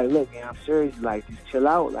be like, look, man, I'm serious, like, just chill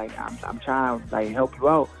out, like, I'm trying to help you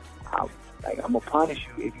out. I'm gonna punish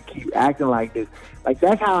you if you keep acting like this. Like,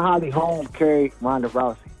 that's how Holly Holm carried Ronda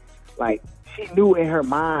Rousey. Like, she knew in her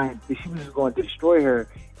mind that she was just going to destroy her,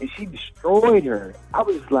 and she destroyed her. I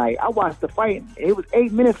was like, I watched the fight, and it was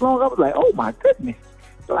 8 minutes long. I was like, oh my goodness.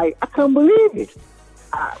 Like, I couldn't believe it.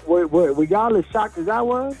 Were y'all as shocked as I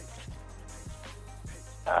was?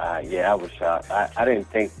 Yeah, I was shocked. I didn't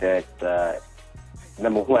think that,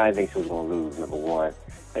 number one, I didn't think she was going to lose, number one.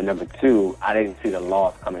 And number two, I didn't see the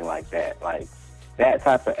loss coming like that. Like, that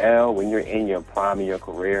type of L, when you're in your prime of your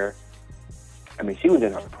career, I mean, she was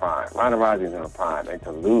in her prime. Ronda Rousey was in her prime. And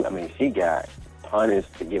to lose, I mean, she got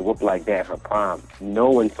punished to get whooped like that in her prime. No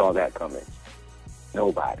one saw that coming.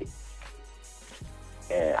 Nobody.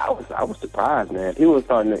 And I was surprised, man. People were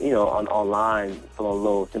starting to, online, feeling a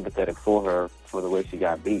little sympathetic for her for the way she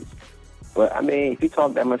got beat. But, I mean, if you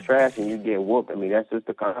talk that much trash and you get whooped, I mean, that's just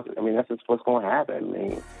that's just what's going to happen. I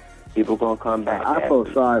mean, people going to come back. I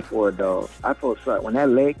felt sorry for her, dog. I felt sorry. When that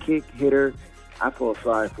leg kick hit her, I felt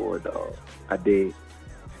sorry for her, dog. I did.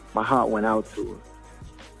 My heart went out to her.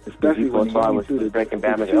 Especially when you felt sorry with breaking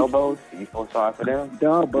damaged elbows? You felt sorry for them?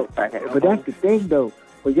 Dog, but that's the thing, though.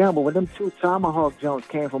 But when them 2 tomahawk jumps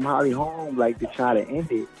came from Holly Holm, like, to try to end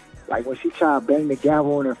it, like, when she tried to bang the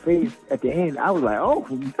gavel in her face at the end, I was like, oh,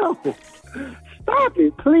 no. Stop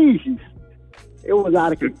it, please. It was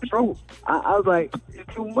out of control. I was like,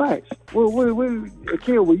 it's too much.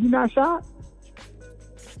 Akil, were you not shocked?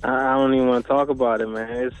 I don't even want to talk about it,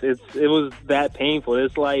 man. It was that painful.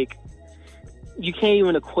 It's like, you can't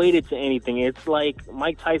even equate it to anything. It's like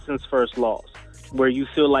Mike Tyson's first loss, where you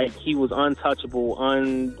feel like he was untouchable,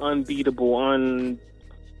 unbeatable,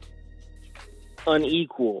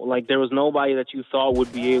 unequal. Like, there was nobody that you thought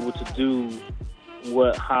would be able to do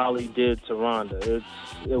what Holly did to Ronda.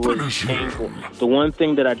 It was painful. The one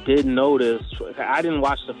thing that I did notice, I didn't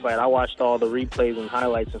watch the fight. I watched all the replays and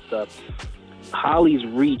highlights and stuff. Holly's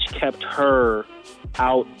reach kept her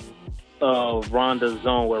out of Ronda's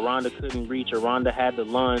zone, where Ronda couldn't reach her. Ronda had to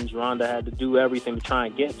lunge. Ronda had to do everything to try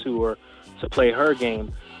and get to her to play her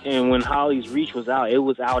game. And when Holly's reach was out, it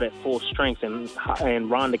was out at full strength, and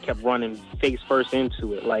Ronda kept running face first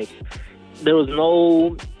into it. Like, there was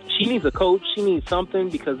no... She needs a coach. She needs something,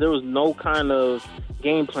 because there was no kind of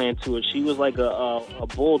game plan to it. She was like a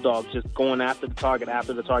bulldog, just going after the target,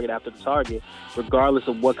 after the target, after the target, regardless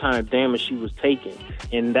of what kind of damage she was taking.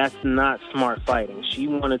 And that's not smart fighting. She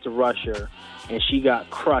wanted to rush her, and she got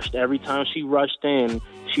crushed. Every time she rushed in,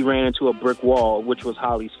 she ran into a brick wall, which was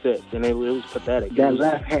Holly's fist, and it was pathetic. That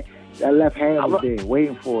left hand was there,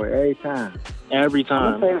 waiting for it every time. Every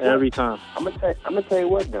time. I'm gonna tell you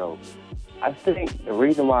what, though. I think the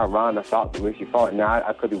reason why Ronda fought the way she fought, now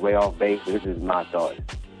I could be way off base, but this is my thought.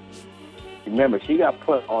 Remember, she got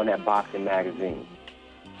put on that boxing magazine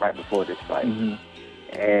right before this fight. Mm-hmm.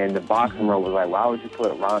 And the boxing world was like, why would you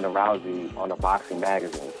put Ronda Rousey on a boxing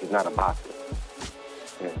magazine? She's not a boxer.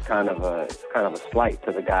 And it's kind of a slight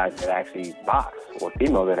to the guys that actually box, or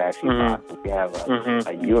female that actually box. If you have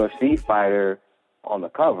a UFC fighter on the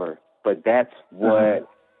cover, but that's what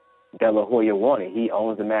De La Hoya wanted. He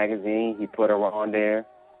owns the magazine. He put her on there.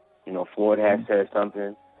 Floyd had said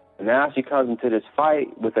something. And now she comes into this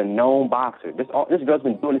fight with a known boxer. This girl's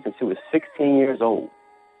been doing this since she was 16 years old.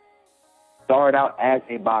 Started out as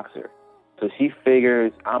a boxer. So she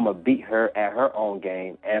figures, I'm going to beat her at her own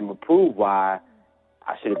game and I'm going to prove why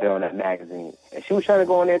I should have been on that magazine. And she was trying to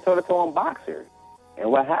go in there toe-to-toe on boxer. And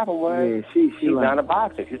what happened was, she's not a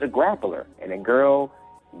boxer. She's a grappler. And the girl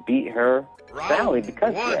beat her soundly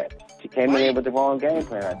because of that. She came in there with the wrong game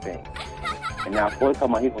plan, I think. And now Floyd talking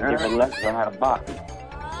about he's going to give her lessons on how to box.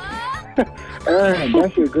 Aaron,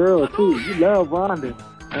 that's your girl, too. You love Ronda.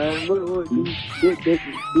 Are you going to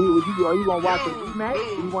watch a rematch? Do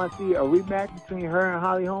you want to see a rematch between her and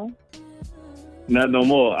Holly Holm? Not no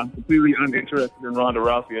more. I'm completely uninterested in Ronda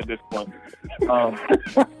Rousey at this point.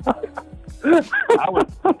 I was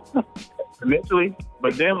initially,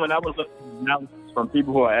 but then when I was looking at from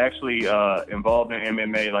people who are actually involved in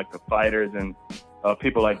MMA, like the fighters and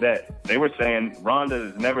people like that, they were saying Ronda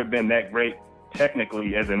has never been that great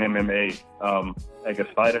technically as an MMA,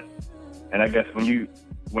 fighter. And I guess when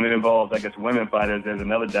it involves, women fighters, there's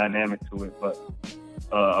another dynamic to it. But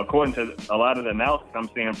according to a lot of the analysis I'm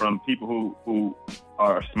seeing from people who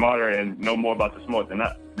are smarter and know more about the sport than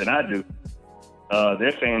I do,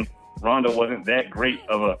 they're saying Ronda wasn't that great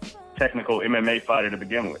of a technical MMA fighter to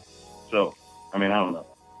begin with. So, I don't know.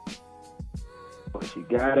 But she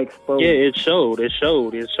got exposed. Yeah, it showed. It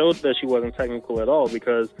showed that she wasn't technical at all,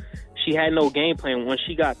 because she had no game plan. When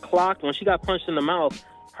she got clocked, when she got punched in the mouth,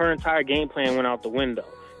 her entire game plan went out the window.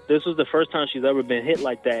 This was the first time she's ever been hit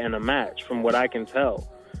like that in a match, from what I can tell.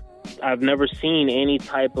 I've never seen any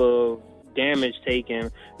type of damage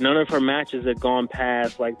taken. None of her matches had gone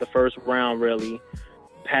past, the first round, really,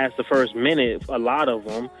 past the first minute, a lot of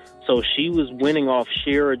them. So she was winning off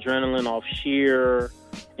sheer adrenaline, off sheer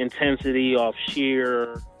intensity, off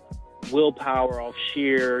sheer willpower, off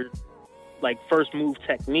sheer like first move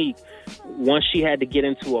technique, once she had to get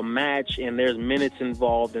into a match and there's minutes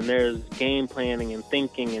involved and there's game planning and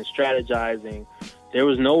thinking and strategizing, there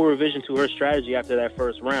was no revision to her strategy after that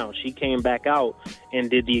first round. She came back out and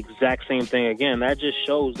did the exact same thing again. That just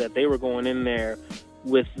shows that they were going in there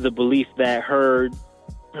with the belief that her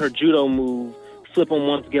judo move, flip them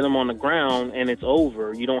once, get them on the ground, and it's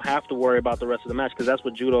over. You don't have to worry about the rest of the match, because that's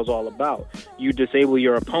what judo is all about. You disable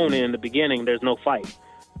your opponent in the beginning, there's no fight.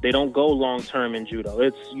 They don't go long-term in judo.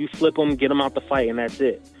 It's you flip them, get them out the fight, and that's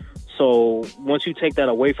it. So once you take that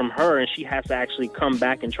away from her and she has to actually come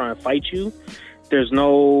back and try and fight you, there's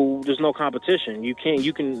no competition. You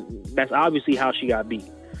can. That's obviously how she got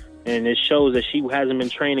beat. And it shows that she hasn't been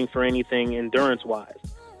training for anything endurance-wise.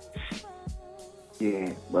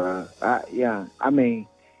 Yeah, bro. I mean,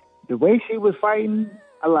 the way she was fighting,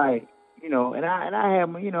 I like, and I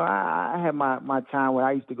had, I had my time where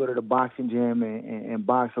I used to go to the boxing gym and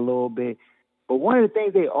box a little bit. But one of the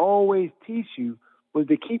things they always teach you was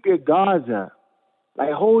to keep your guards up.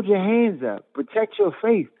 Like, hold your hands up. Protect your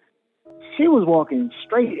face. She was walking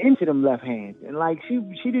straight into them left hands. And, like,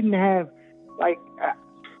 she didn't have, like,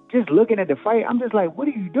 just looking at the fight, I'm just like, what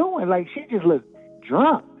are you doing? Like, she just looked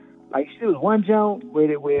drunk. Like, she was one jump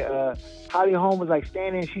where Holly Holm was, like,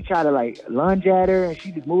 standing. She tried to, like, lunge at her, and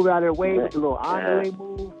she just moved out of her way with the little underlay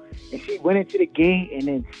move. And she went into the gate and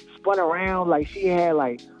then spun around. Like, she had,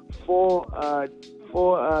 like, four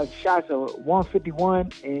shots of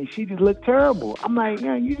 151, and she just looked terrible. I'm like,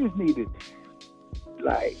 you just need to,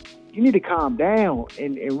 like, you need to calm down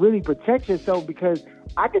and really protect yourself, because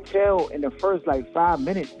I could tell in the first, like, 5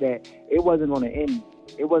 minutes that it wasn't going to end.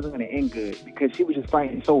 It wasn't going to end good, because she was just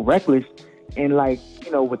fighting so reckless and, like,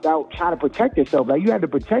 without trying to protect herself. Like, you had to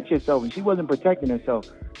protect yourself, and she wasn't protecting herself.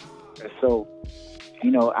 So,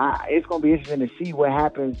 it's going to be interesting to see what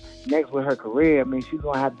happens next with her career. I mean, she's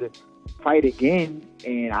going to have to fight again,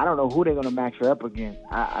 and I don't know who they're going to match her up against.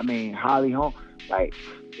 I mean, Holly Holm, like,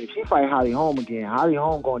 if she fight Holly Holm again, Holly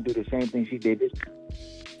Holm going to do the same thing she did this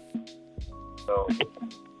time. So,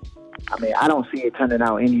 I mean, I don't see it turning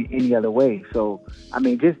out any other way. So, I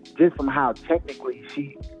mean, just from how technically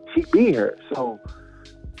she beat her. So,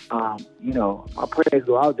 my prayers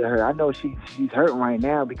go out to her. I know she's hurting right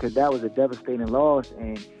now, because that was a devastating loss.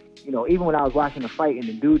 And, even when I was watching the fight and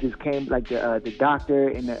the dude just came, like the doctor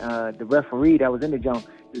and the referee that was in the jump,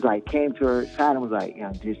 just like came to her side and was like,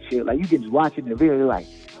 just chill. Like, you can just watch it in the video, like,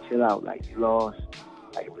 chill out. Like, you lost.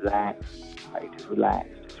 Like, relax. Like, just relax.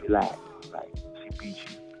 Like, she beat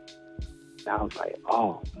you. And I was like,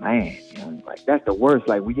 oh, man. Like, that's the worst.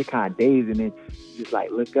 Like, when you're kind of dazed and then you just, like,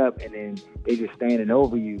 look up and then they just standing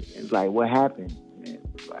over you. It's like, what happened? And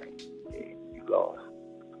it's like, yeah, you lost.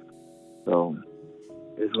 So,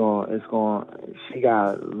 she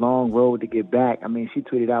got a long road to get back. I mean, she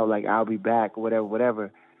tweeted out, like, I'll be back or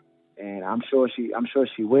whatever. And I'm sure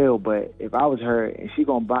she will. But if I was her and she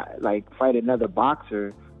gonna fight another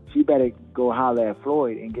boxer, she better go holler at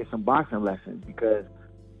Floyd and get some boxing lessons, because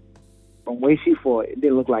from the way she fought, it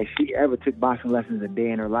didn't look like she ever took boxing lessons a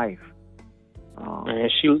day in her life.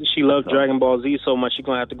 And she loved Dragon Ball Z so much, she's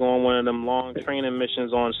gonna have to go on one of them long training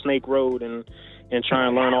missions on Snake Road and try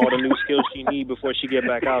and learn all the new skills she need before she get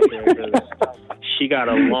back out there, because she got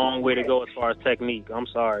a long way to go as far as technique. I'm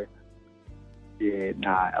sorry. Yeah,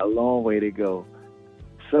 a long way to go.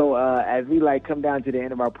 So as we come down to the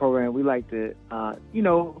end of our program, we like to,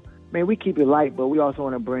 we keep it light, but we also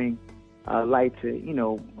want to bring light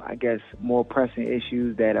to, I guess, more pressing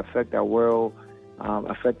issues that affect our world,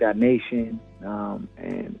 affect our nation,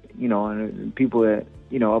 and people that,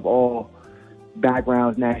 of all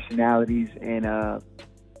backgrounds, nationalities, and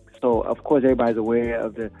so of course everybody's aware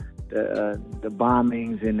of the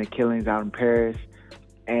bombings and the killings out in Paris,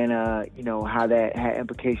 and how that had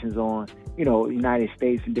implications on the United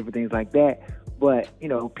States and different things like that. But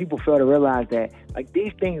people fail to realize that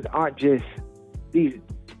these things aren't just these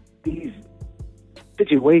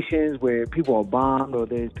situations where people are bombed or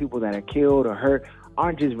there's people that are killed or hurt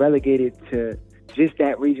aren't just relegated to just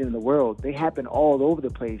that region of the world. They happen all over the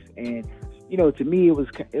place. And to me, it was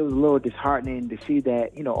a little disheartening to see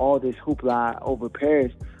that, all this hoopla over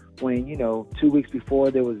Paris when, 2 weeks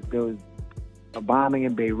before there was a bombing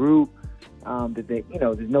in Beirut, that they,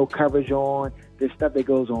 there's no coverage on. There's stuff that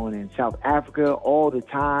goes on in South Africa all the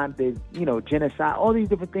time. There's, genocide, all these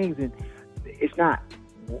different things. And it's not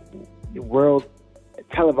world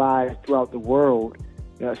televised throughout the world,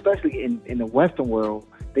 especially in the Western world.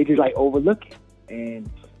 They just overlook it. And,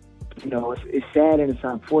 it's sad and it's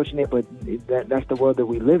unfortunate, but that's the world that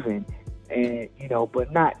we live in. And,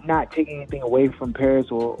 but not taking anything away from Paris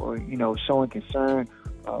or showing concern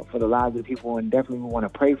for the lives of people, and definitely we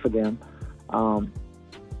want to pray for them.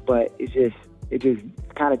 But it's just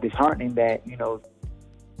kind of disheartening that, you know,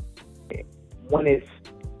 when it's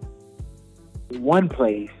one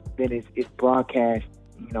place, then it's broadcast,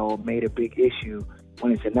 you know, made a big issue.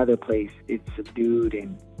 When it's another place, it's subdued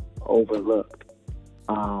and overlooked.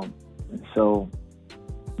 So,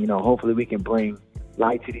 you know, hopefully we can bring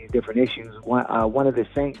light to these different issues. One of the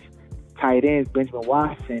Saints tight ends, Benjamin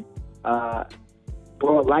Watson,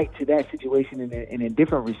 brought light to that situation in a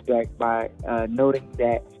different respect by noting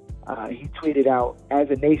that he tweeted out, "As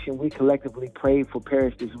a nation, we collectively prayed for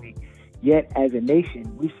Paris this week. Yet, as a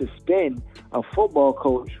nation, we suspend a football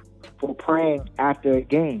coach for praying after a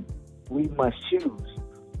game. We must choose."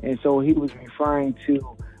 And so he was referring to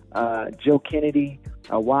Joe Kennedy,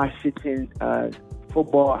 a Washington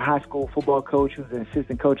high school football coach who's an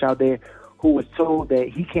assistant coach out there, who was told that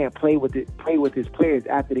he can't play with his players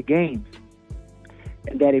after the games,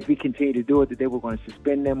 and that if he continued to do it, that they were going to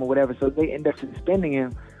suspend him or whatever. So they ended up suspending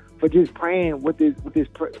him for just praying with his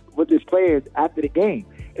players after the game.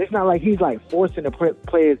 And it's not like he's like forcing the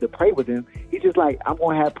players to pray with him. He's just like, I'm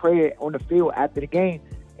going to have prayer on the field after the game,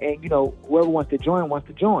 and, you know, whoever wants to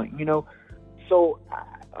join, you know. So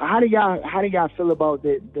how do y'all feel about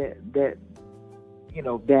that you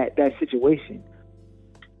know, that situation?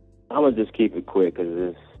 I'm gonna just keep it quick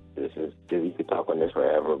because this is you could talk on this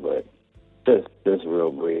forever, but just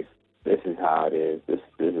real brief. This is how it is. This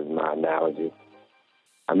is my analogy.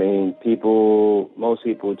 I mean, most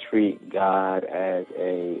people treat God as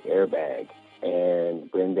a airbag, and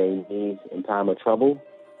when they need in time of trouble,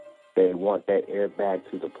 they want that airbag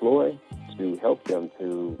to deploy to help them,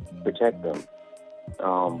 to protect them.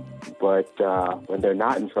 But when they're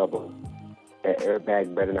not in trouble, that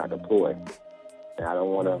airbag better not deploy. And I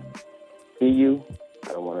don't want to see you.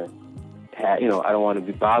 I don't want to I don't want to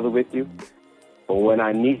be bothered with you. But when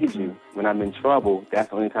I need you, when I'm in trouble, that's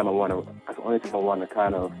the only time I want to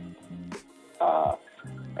kind of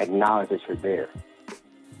acknowledge that you're there.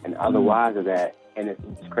 And otherwise of that, and it's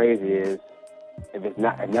crazy is, if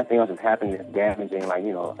nothing else is happening that's damaging, like,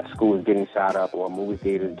 you know, a school is getting shot up or a movie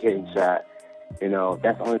theater is getting shot, you know,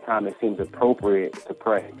 that's the only time it seems appropriate to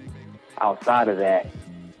pray. Outside of that,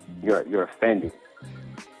 you're offended.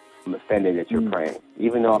 I'm offended that you're praying,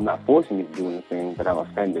 even though I'm not forcing you to do anything, but I'm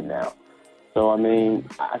offended now. So I mean,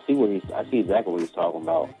 I see exactly what he's talking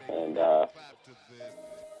about, and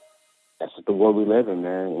that's just the world we live in,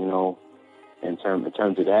 man. You know, in terms of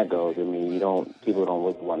that goes, I mean, people don't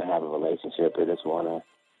really want to have a relationship. They just want to,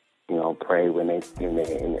 you know, pray when they in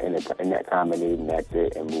that time of need, and that's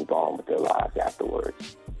it, and move on with their lives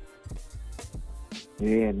afterwards.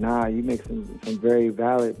 Yeah, you make some very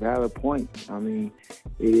valid points. I mean,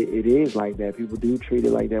 it is like that. People do treat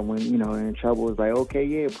it like that when, you know, they're in trouble. It's like, okay,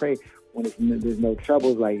 yeah, pray. When there's no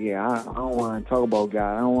trouble, it's like, yeah, I don't want to talk about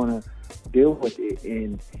God. I don't want to deal with it.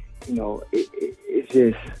 And, you know,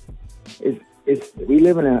 it's we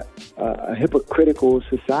live in a hypocritical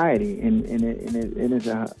society, and it's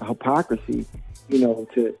a hypocrisy. You know,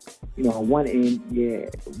 on one end, yeah,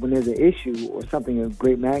 when there's an issue or something of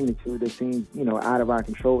great magnitude that seems, you know, out of our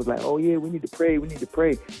control, it's like, oh yeah, we need to pray.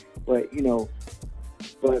 But, you know,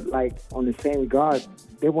 like on the same regard,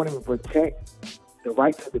 they won't even protect the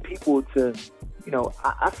rights of the people to, you know,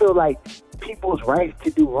 I feel like people's rights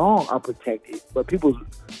to do wrong are protected, but people's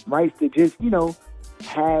rights to just, you know,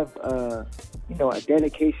 have, you know, a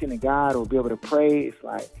dedication to God or be able to pray, it's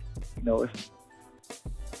like, you know,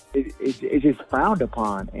 it's just frowned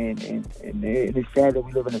upon, and it's sad that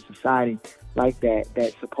we live in a society like that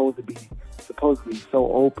that's supposedly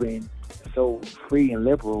so open, so free and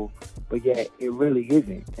liberal, but yet it really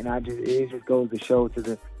isn't. And it just goes to show to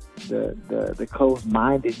the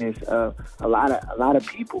closed-mindedness of a lot of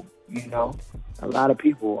people, you know, a lot of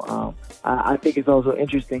people. I think it's also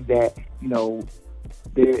interesting that, you know,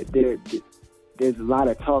 there's a lot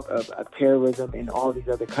of talk of terrorism in all these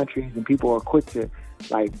other countries, and people are quick to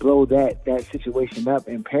like blow that situation up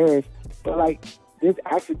in Paris. But like, there's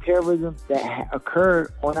acts of terrorism that occur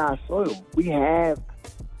on our soil. We have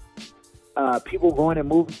people going to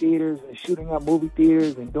movie theaters and shooting up movie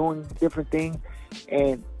theaters and doing different things,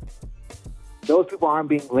 and those people aren't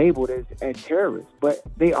being labeled as terrorists, but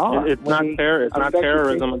they are. It's not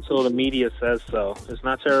terrorism until the media says so. It's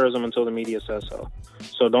not terrorism until the media says so.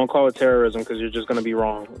 So don't call it terrorism, because you're just going to be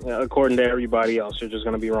wrong. According to everybody else, you're just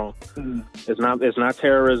going to be wrong. Mm-hmm. It's not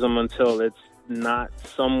terrorism until it's not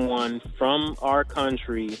someone from our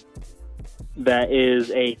country that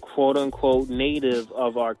is a quote unquote native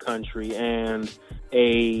of our country and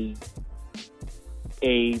a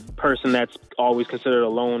person that's always considered a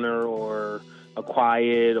loner or a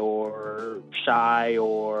quiet or shy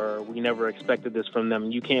or we never expected this from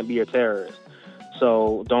them. You can't be a terrorist.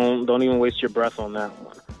 So don't even waste your breath on that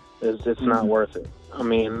one. It's not worth it. I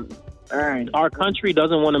mean, our country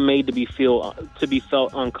doesn't want to made to be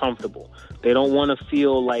felt uncomfortable. They don't want to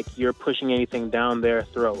feel like you're pushing anything down their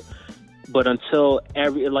throat. But until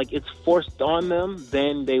it's forced on them,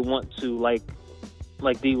 then they want to, like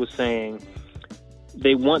Dee was saying,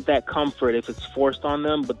 they want that comfort if it's forced on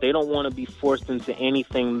them, but they don't want to be forced into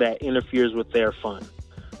anything that interferes with their fun,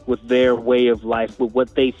 with their way of life, with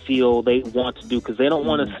what they feel they want to do, because they don't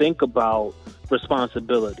want to think about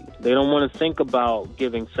responsibility. They don't want to think about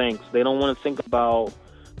giving thanks. They don't want to think about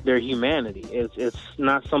their humanity. It's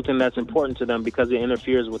not something that's important to them because it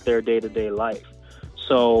interferes with their day-to-day life.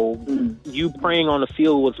 So you praying on the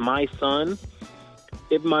field with my son,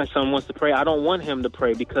 if my son wants to pray, I don't want him to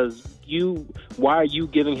pray because why are you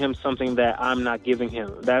giving him something that I'm not giving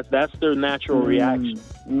him? That's their natural reaction.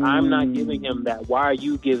 I'm not giving him that. Why are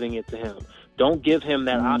you giving it to him? Don't give him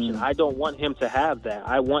that option. I don't want him to have that.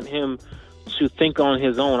 I want him to think on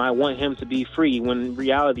his own. I want him to be free, when in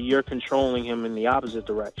reality you're controlling him in the opposite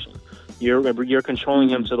direction. You're controlling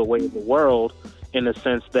him to the way of the world, in the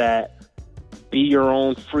sense that be your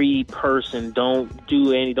own free person. Don't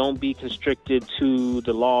be constricted to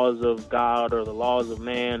the laws of God or the laws of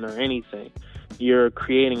man or anything. You're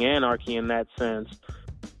creating anarchy in that sense,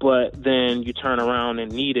 but then you turn around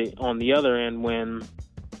and need it on the other end when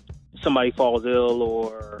somebody falls ill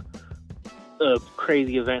or a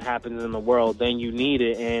crazy event happens in the world. Then you need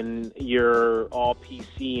it, and you're all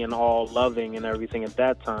PC and all loving and everything at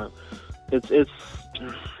that time. It's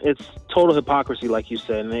total hypocrisy, like you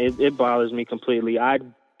said, and it bothers me completely.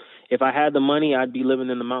 If I had the money, I'd be living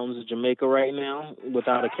in the mountains of Jamaica right now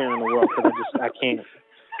without a care in the world, because I can't.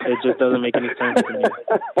 It just doesn't make any sense to me.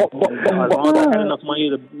 As long as I had enough money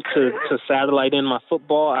to satellite in my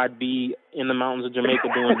football, I'd be in the mountains of Jamaica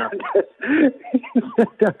doing nothing.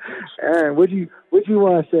 Aaron, what you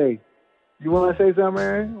want to say? You want to say something,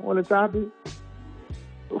 Aaron, on the topic?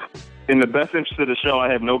 In the best interest of the show,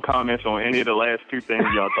 I have no comments on any of the last two things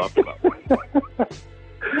y'all talked about.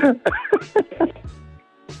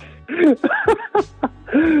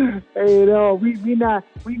 Hey, no, we not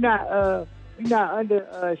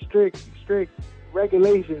under strict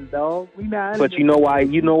regulations, dog. We not. But you know why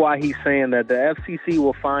he's saying that? The FCC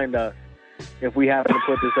will find us if we happen to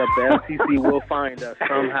put this up. The FCC will find us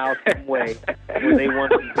somehow, some way, when they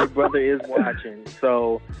want. Big Brother is watching,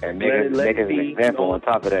 so and make it an example on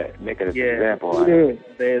top of that. Make it an example.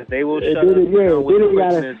 They will shut us down with the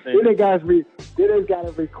witness. Then they got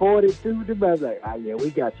to record it too. The brother like, oh yeah, we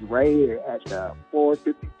got you right here at the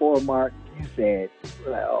 4:54 mark. You said,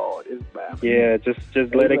 like, oh, this is bad. Yeah,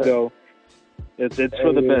 just let it go. It's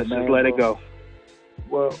for the best. Man, just let it go.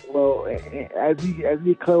 Well, as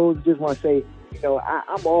we close, just want to say,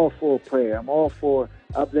 I'm all for prayer. I'm all for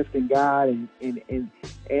uplifting God, and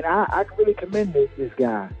I really commend this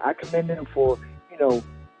guy. I commend him for,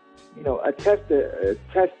 a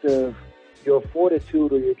test of your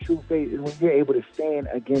fortitude or your true faith is when you're able to stand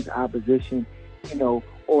against opposition,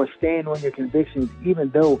 or stand on your convictions, even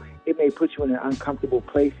though it may put you in an uncomfortable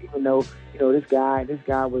place, even though, this guy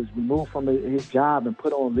was removed from his job and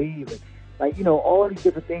put on leave. And, all these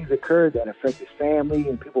different things occurred that affect his family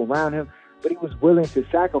and people around him, but he was willing to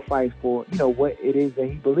sacrifice for, what it is that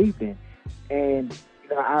he believed in. And,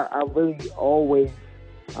 I really always,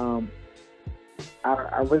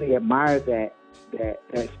 I really admire that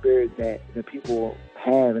spirit that the people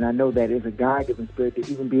have, and I know that it's a God-given spirit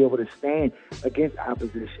to even be able to stand against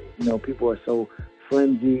opposition. People are so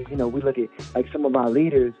flimsy. We look at like some of our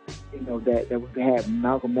leaders, that we have,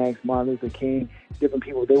 Malcolm X, Martin Luther King, different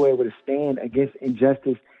people. They were able to stand against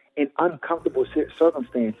injustice in uncomfortable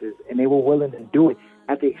circumstances, and they were willing to do it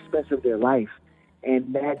at the expense of their life.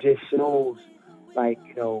 And that just shows,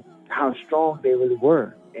 how strong they really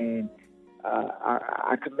were. And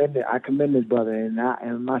I commend this brother,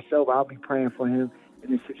 and myself, I'll be praying for him in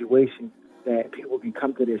this situation, that people can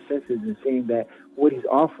come to their senses and seeing that what he's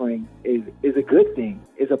offering is a good thing,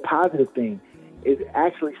 is a positive thing, is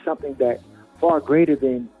actually something that's far greater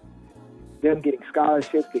than them getting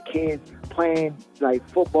scholarships, the kids playing like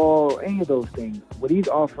football, or any of those things. What he's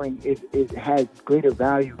offering has greater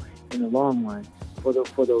value in the long run for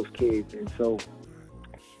those kids. And so,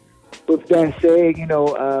 with that said,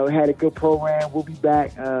 we had a good program. We'll be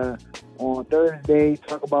back on Thursday,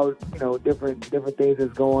 talk about different things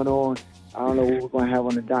that's going on, I don't know what we're going to have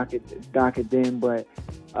on the docket then, but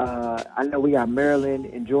I know we got Maryland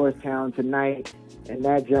and Georgetown tonight, and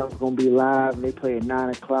that jump's going to be live, and they play at 9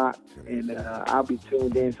 o'clock, and I'll be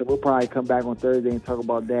tuned in, so we'll probably come back on Thursday and talk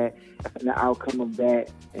about that and the outcome of that,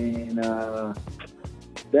 and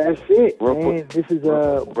that's it, man. This is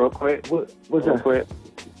real quick. What's real up? Quick.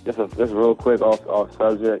 Just real quick off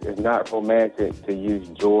subject. It's not romantic to use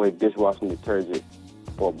Joy dishwashing detergent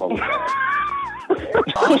for a bubble bath. Girl,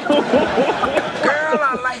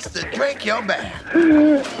 I likes to drink your bath.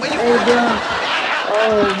 Man,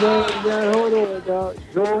 hold on, dog.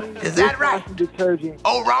 Joy, is that right? Detergent.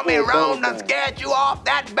 Oh, Romy Rome done scared you off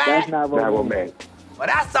that bad? That's not romantic. Well,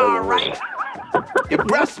 that's all right. Your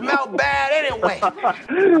breath smell bad anyway.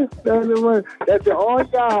 That's it.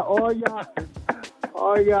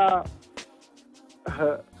 All y'all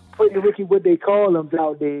putting Ricky what they call them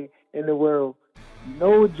out there in the world.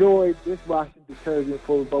 No Joy dishwashing detergent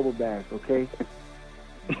for bubble baths, okay?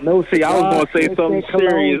 No. See, I was going to say something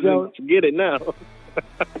serious and forget it now.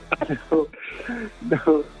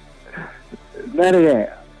 No, none of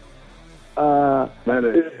that.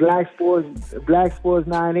 This is Black Sports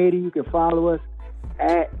 980. You can follow us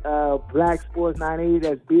at Black Sports 980.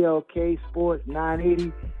 That's BLK Sports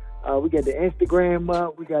 980. We got the Instagram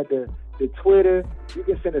up. We got the Twitter. You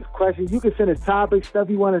can send us questions. You can send us topics, stuff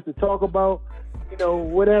you want us to talk about. You know,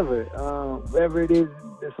 whatever it is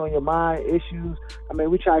that's on your mind, issues. I mean,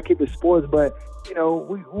 we try to keep it sports, but you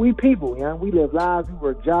know, we people, you know, we live lives, we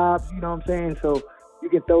work jobs. You know what I'm saying? So you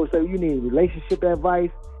can throw stuff. You need relationship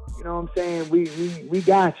advice. You know what I'm saying? We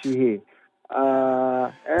got you here.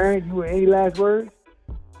 Aaron, you any last words?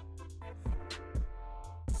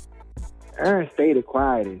 Aaron stayed the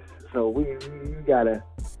quietest, so we gotta.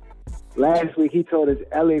 Last week he told us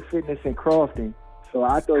LA Fitness in Crofton, so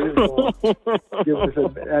I thought he was going to give us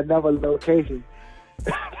another location.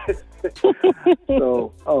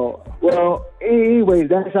 So, well, anyways,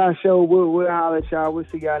 that's our show. We'll holler at y'all. We'll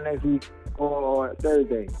see y'all next week on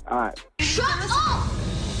Thursday. All right. Shut up!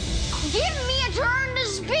 Give me a turn to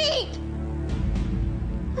speak!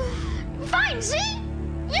 Fine, see?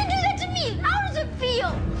 You do that to me. How does it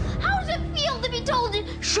feel? How does it feel to be told to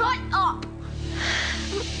shut up?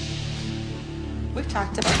 We've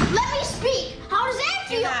talked about... Let me speak! How does that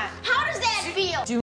feel? How does that feel?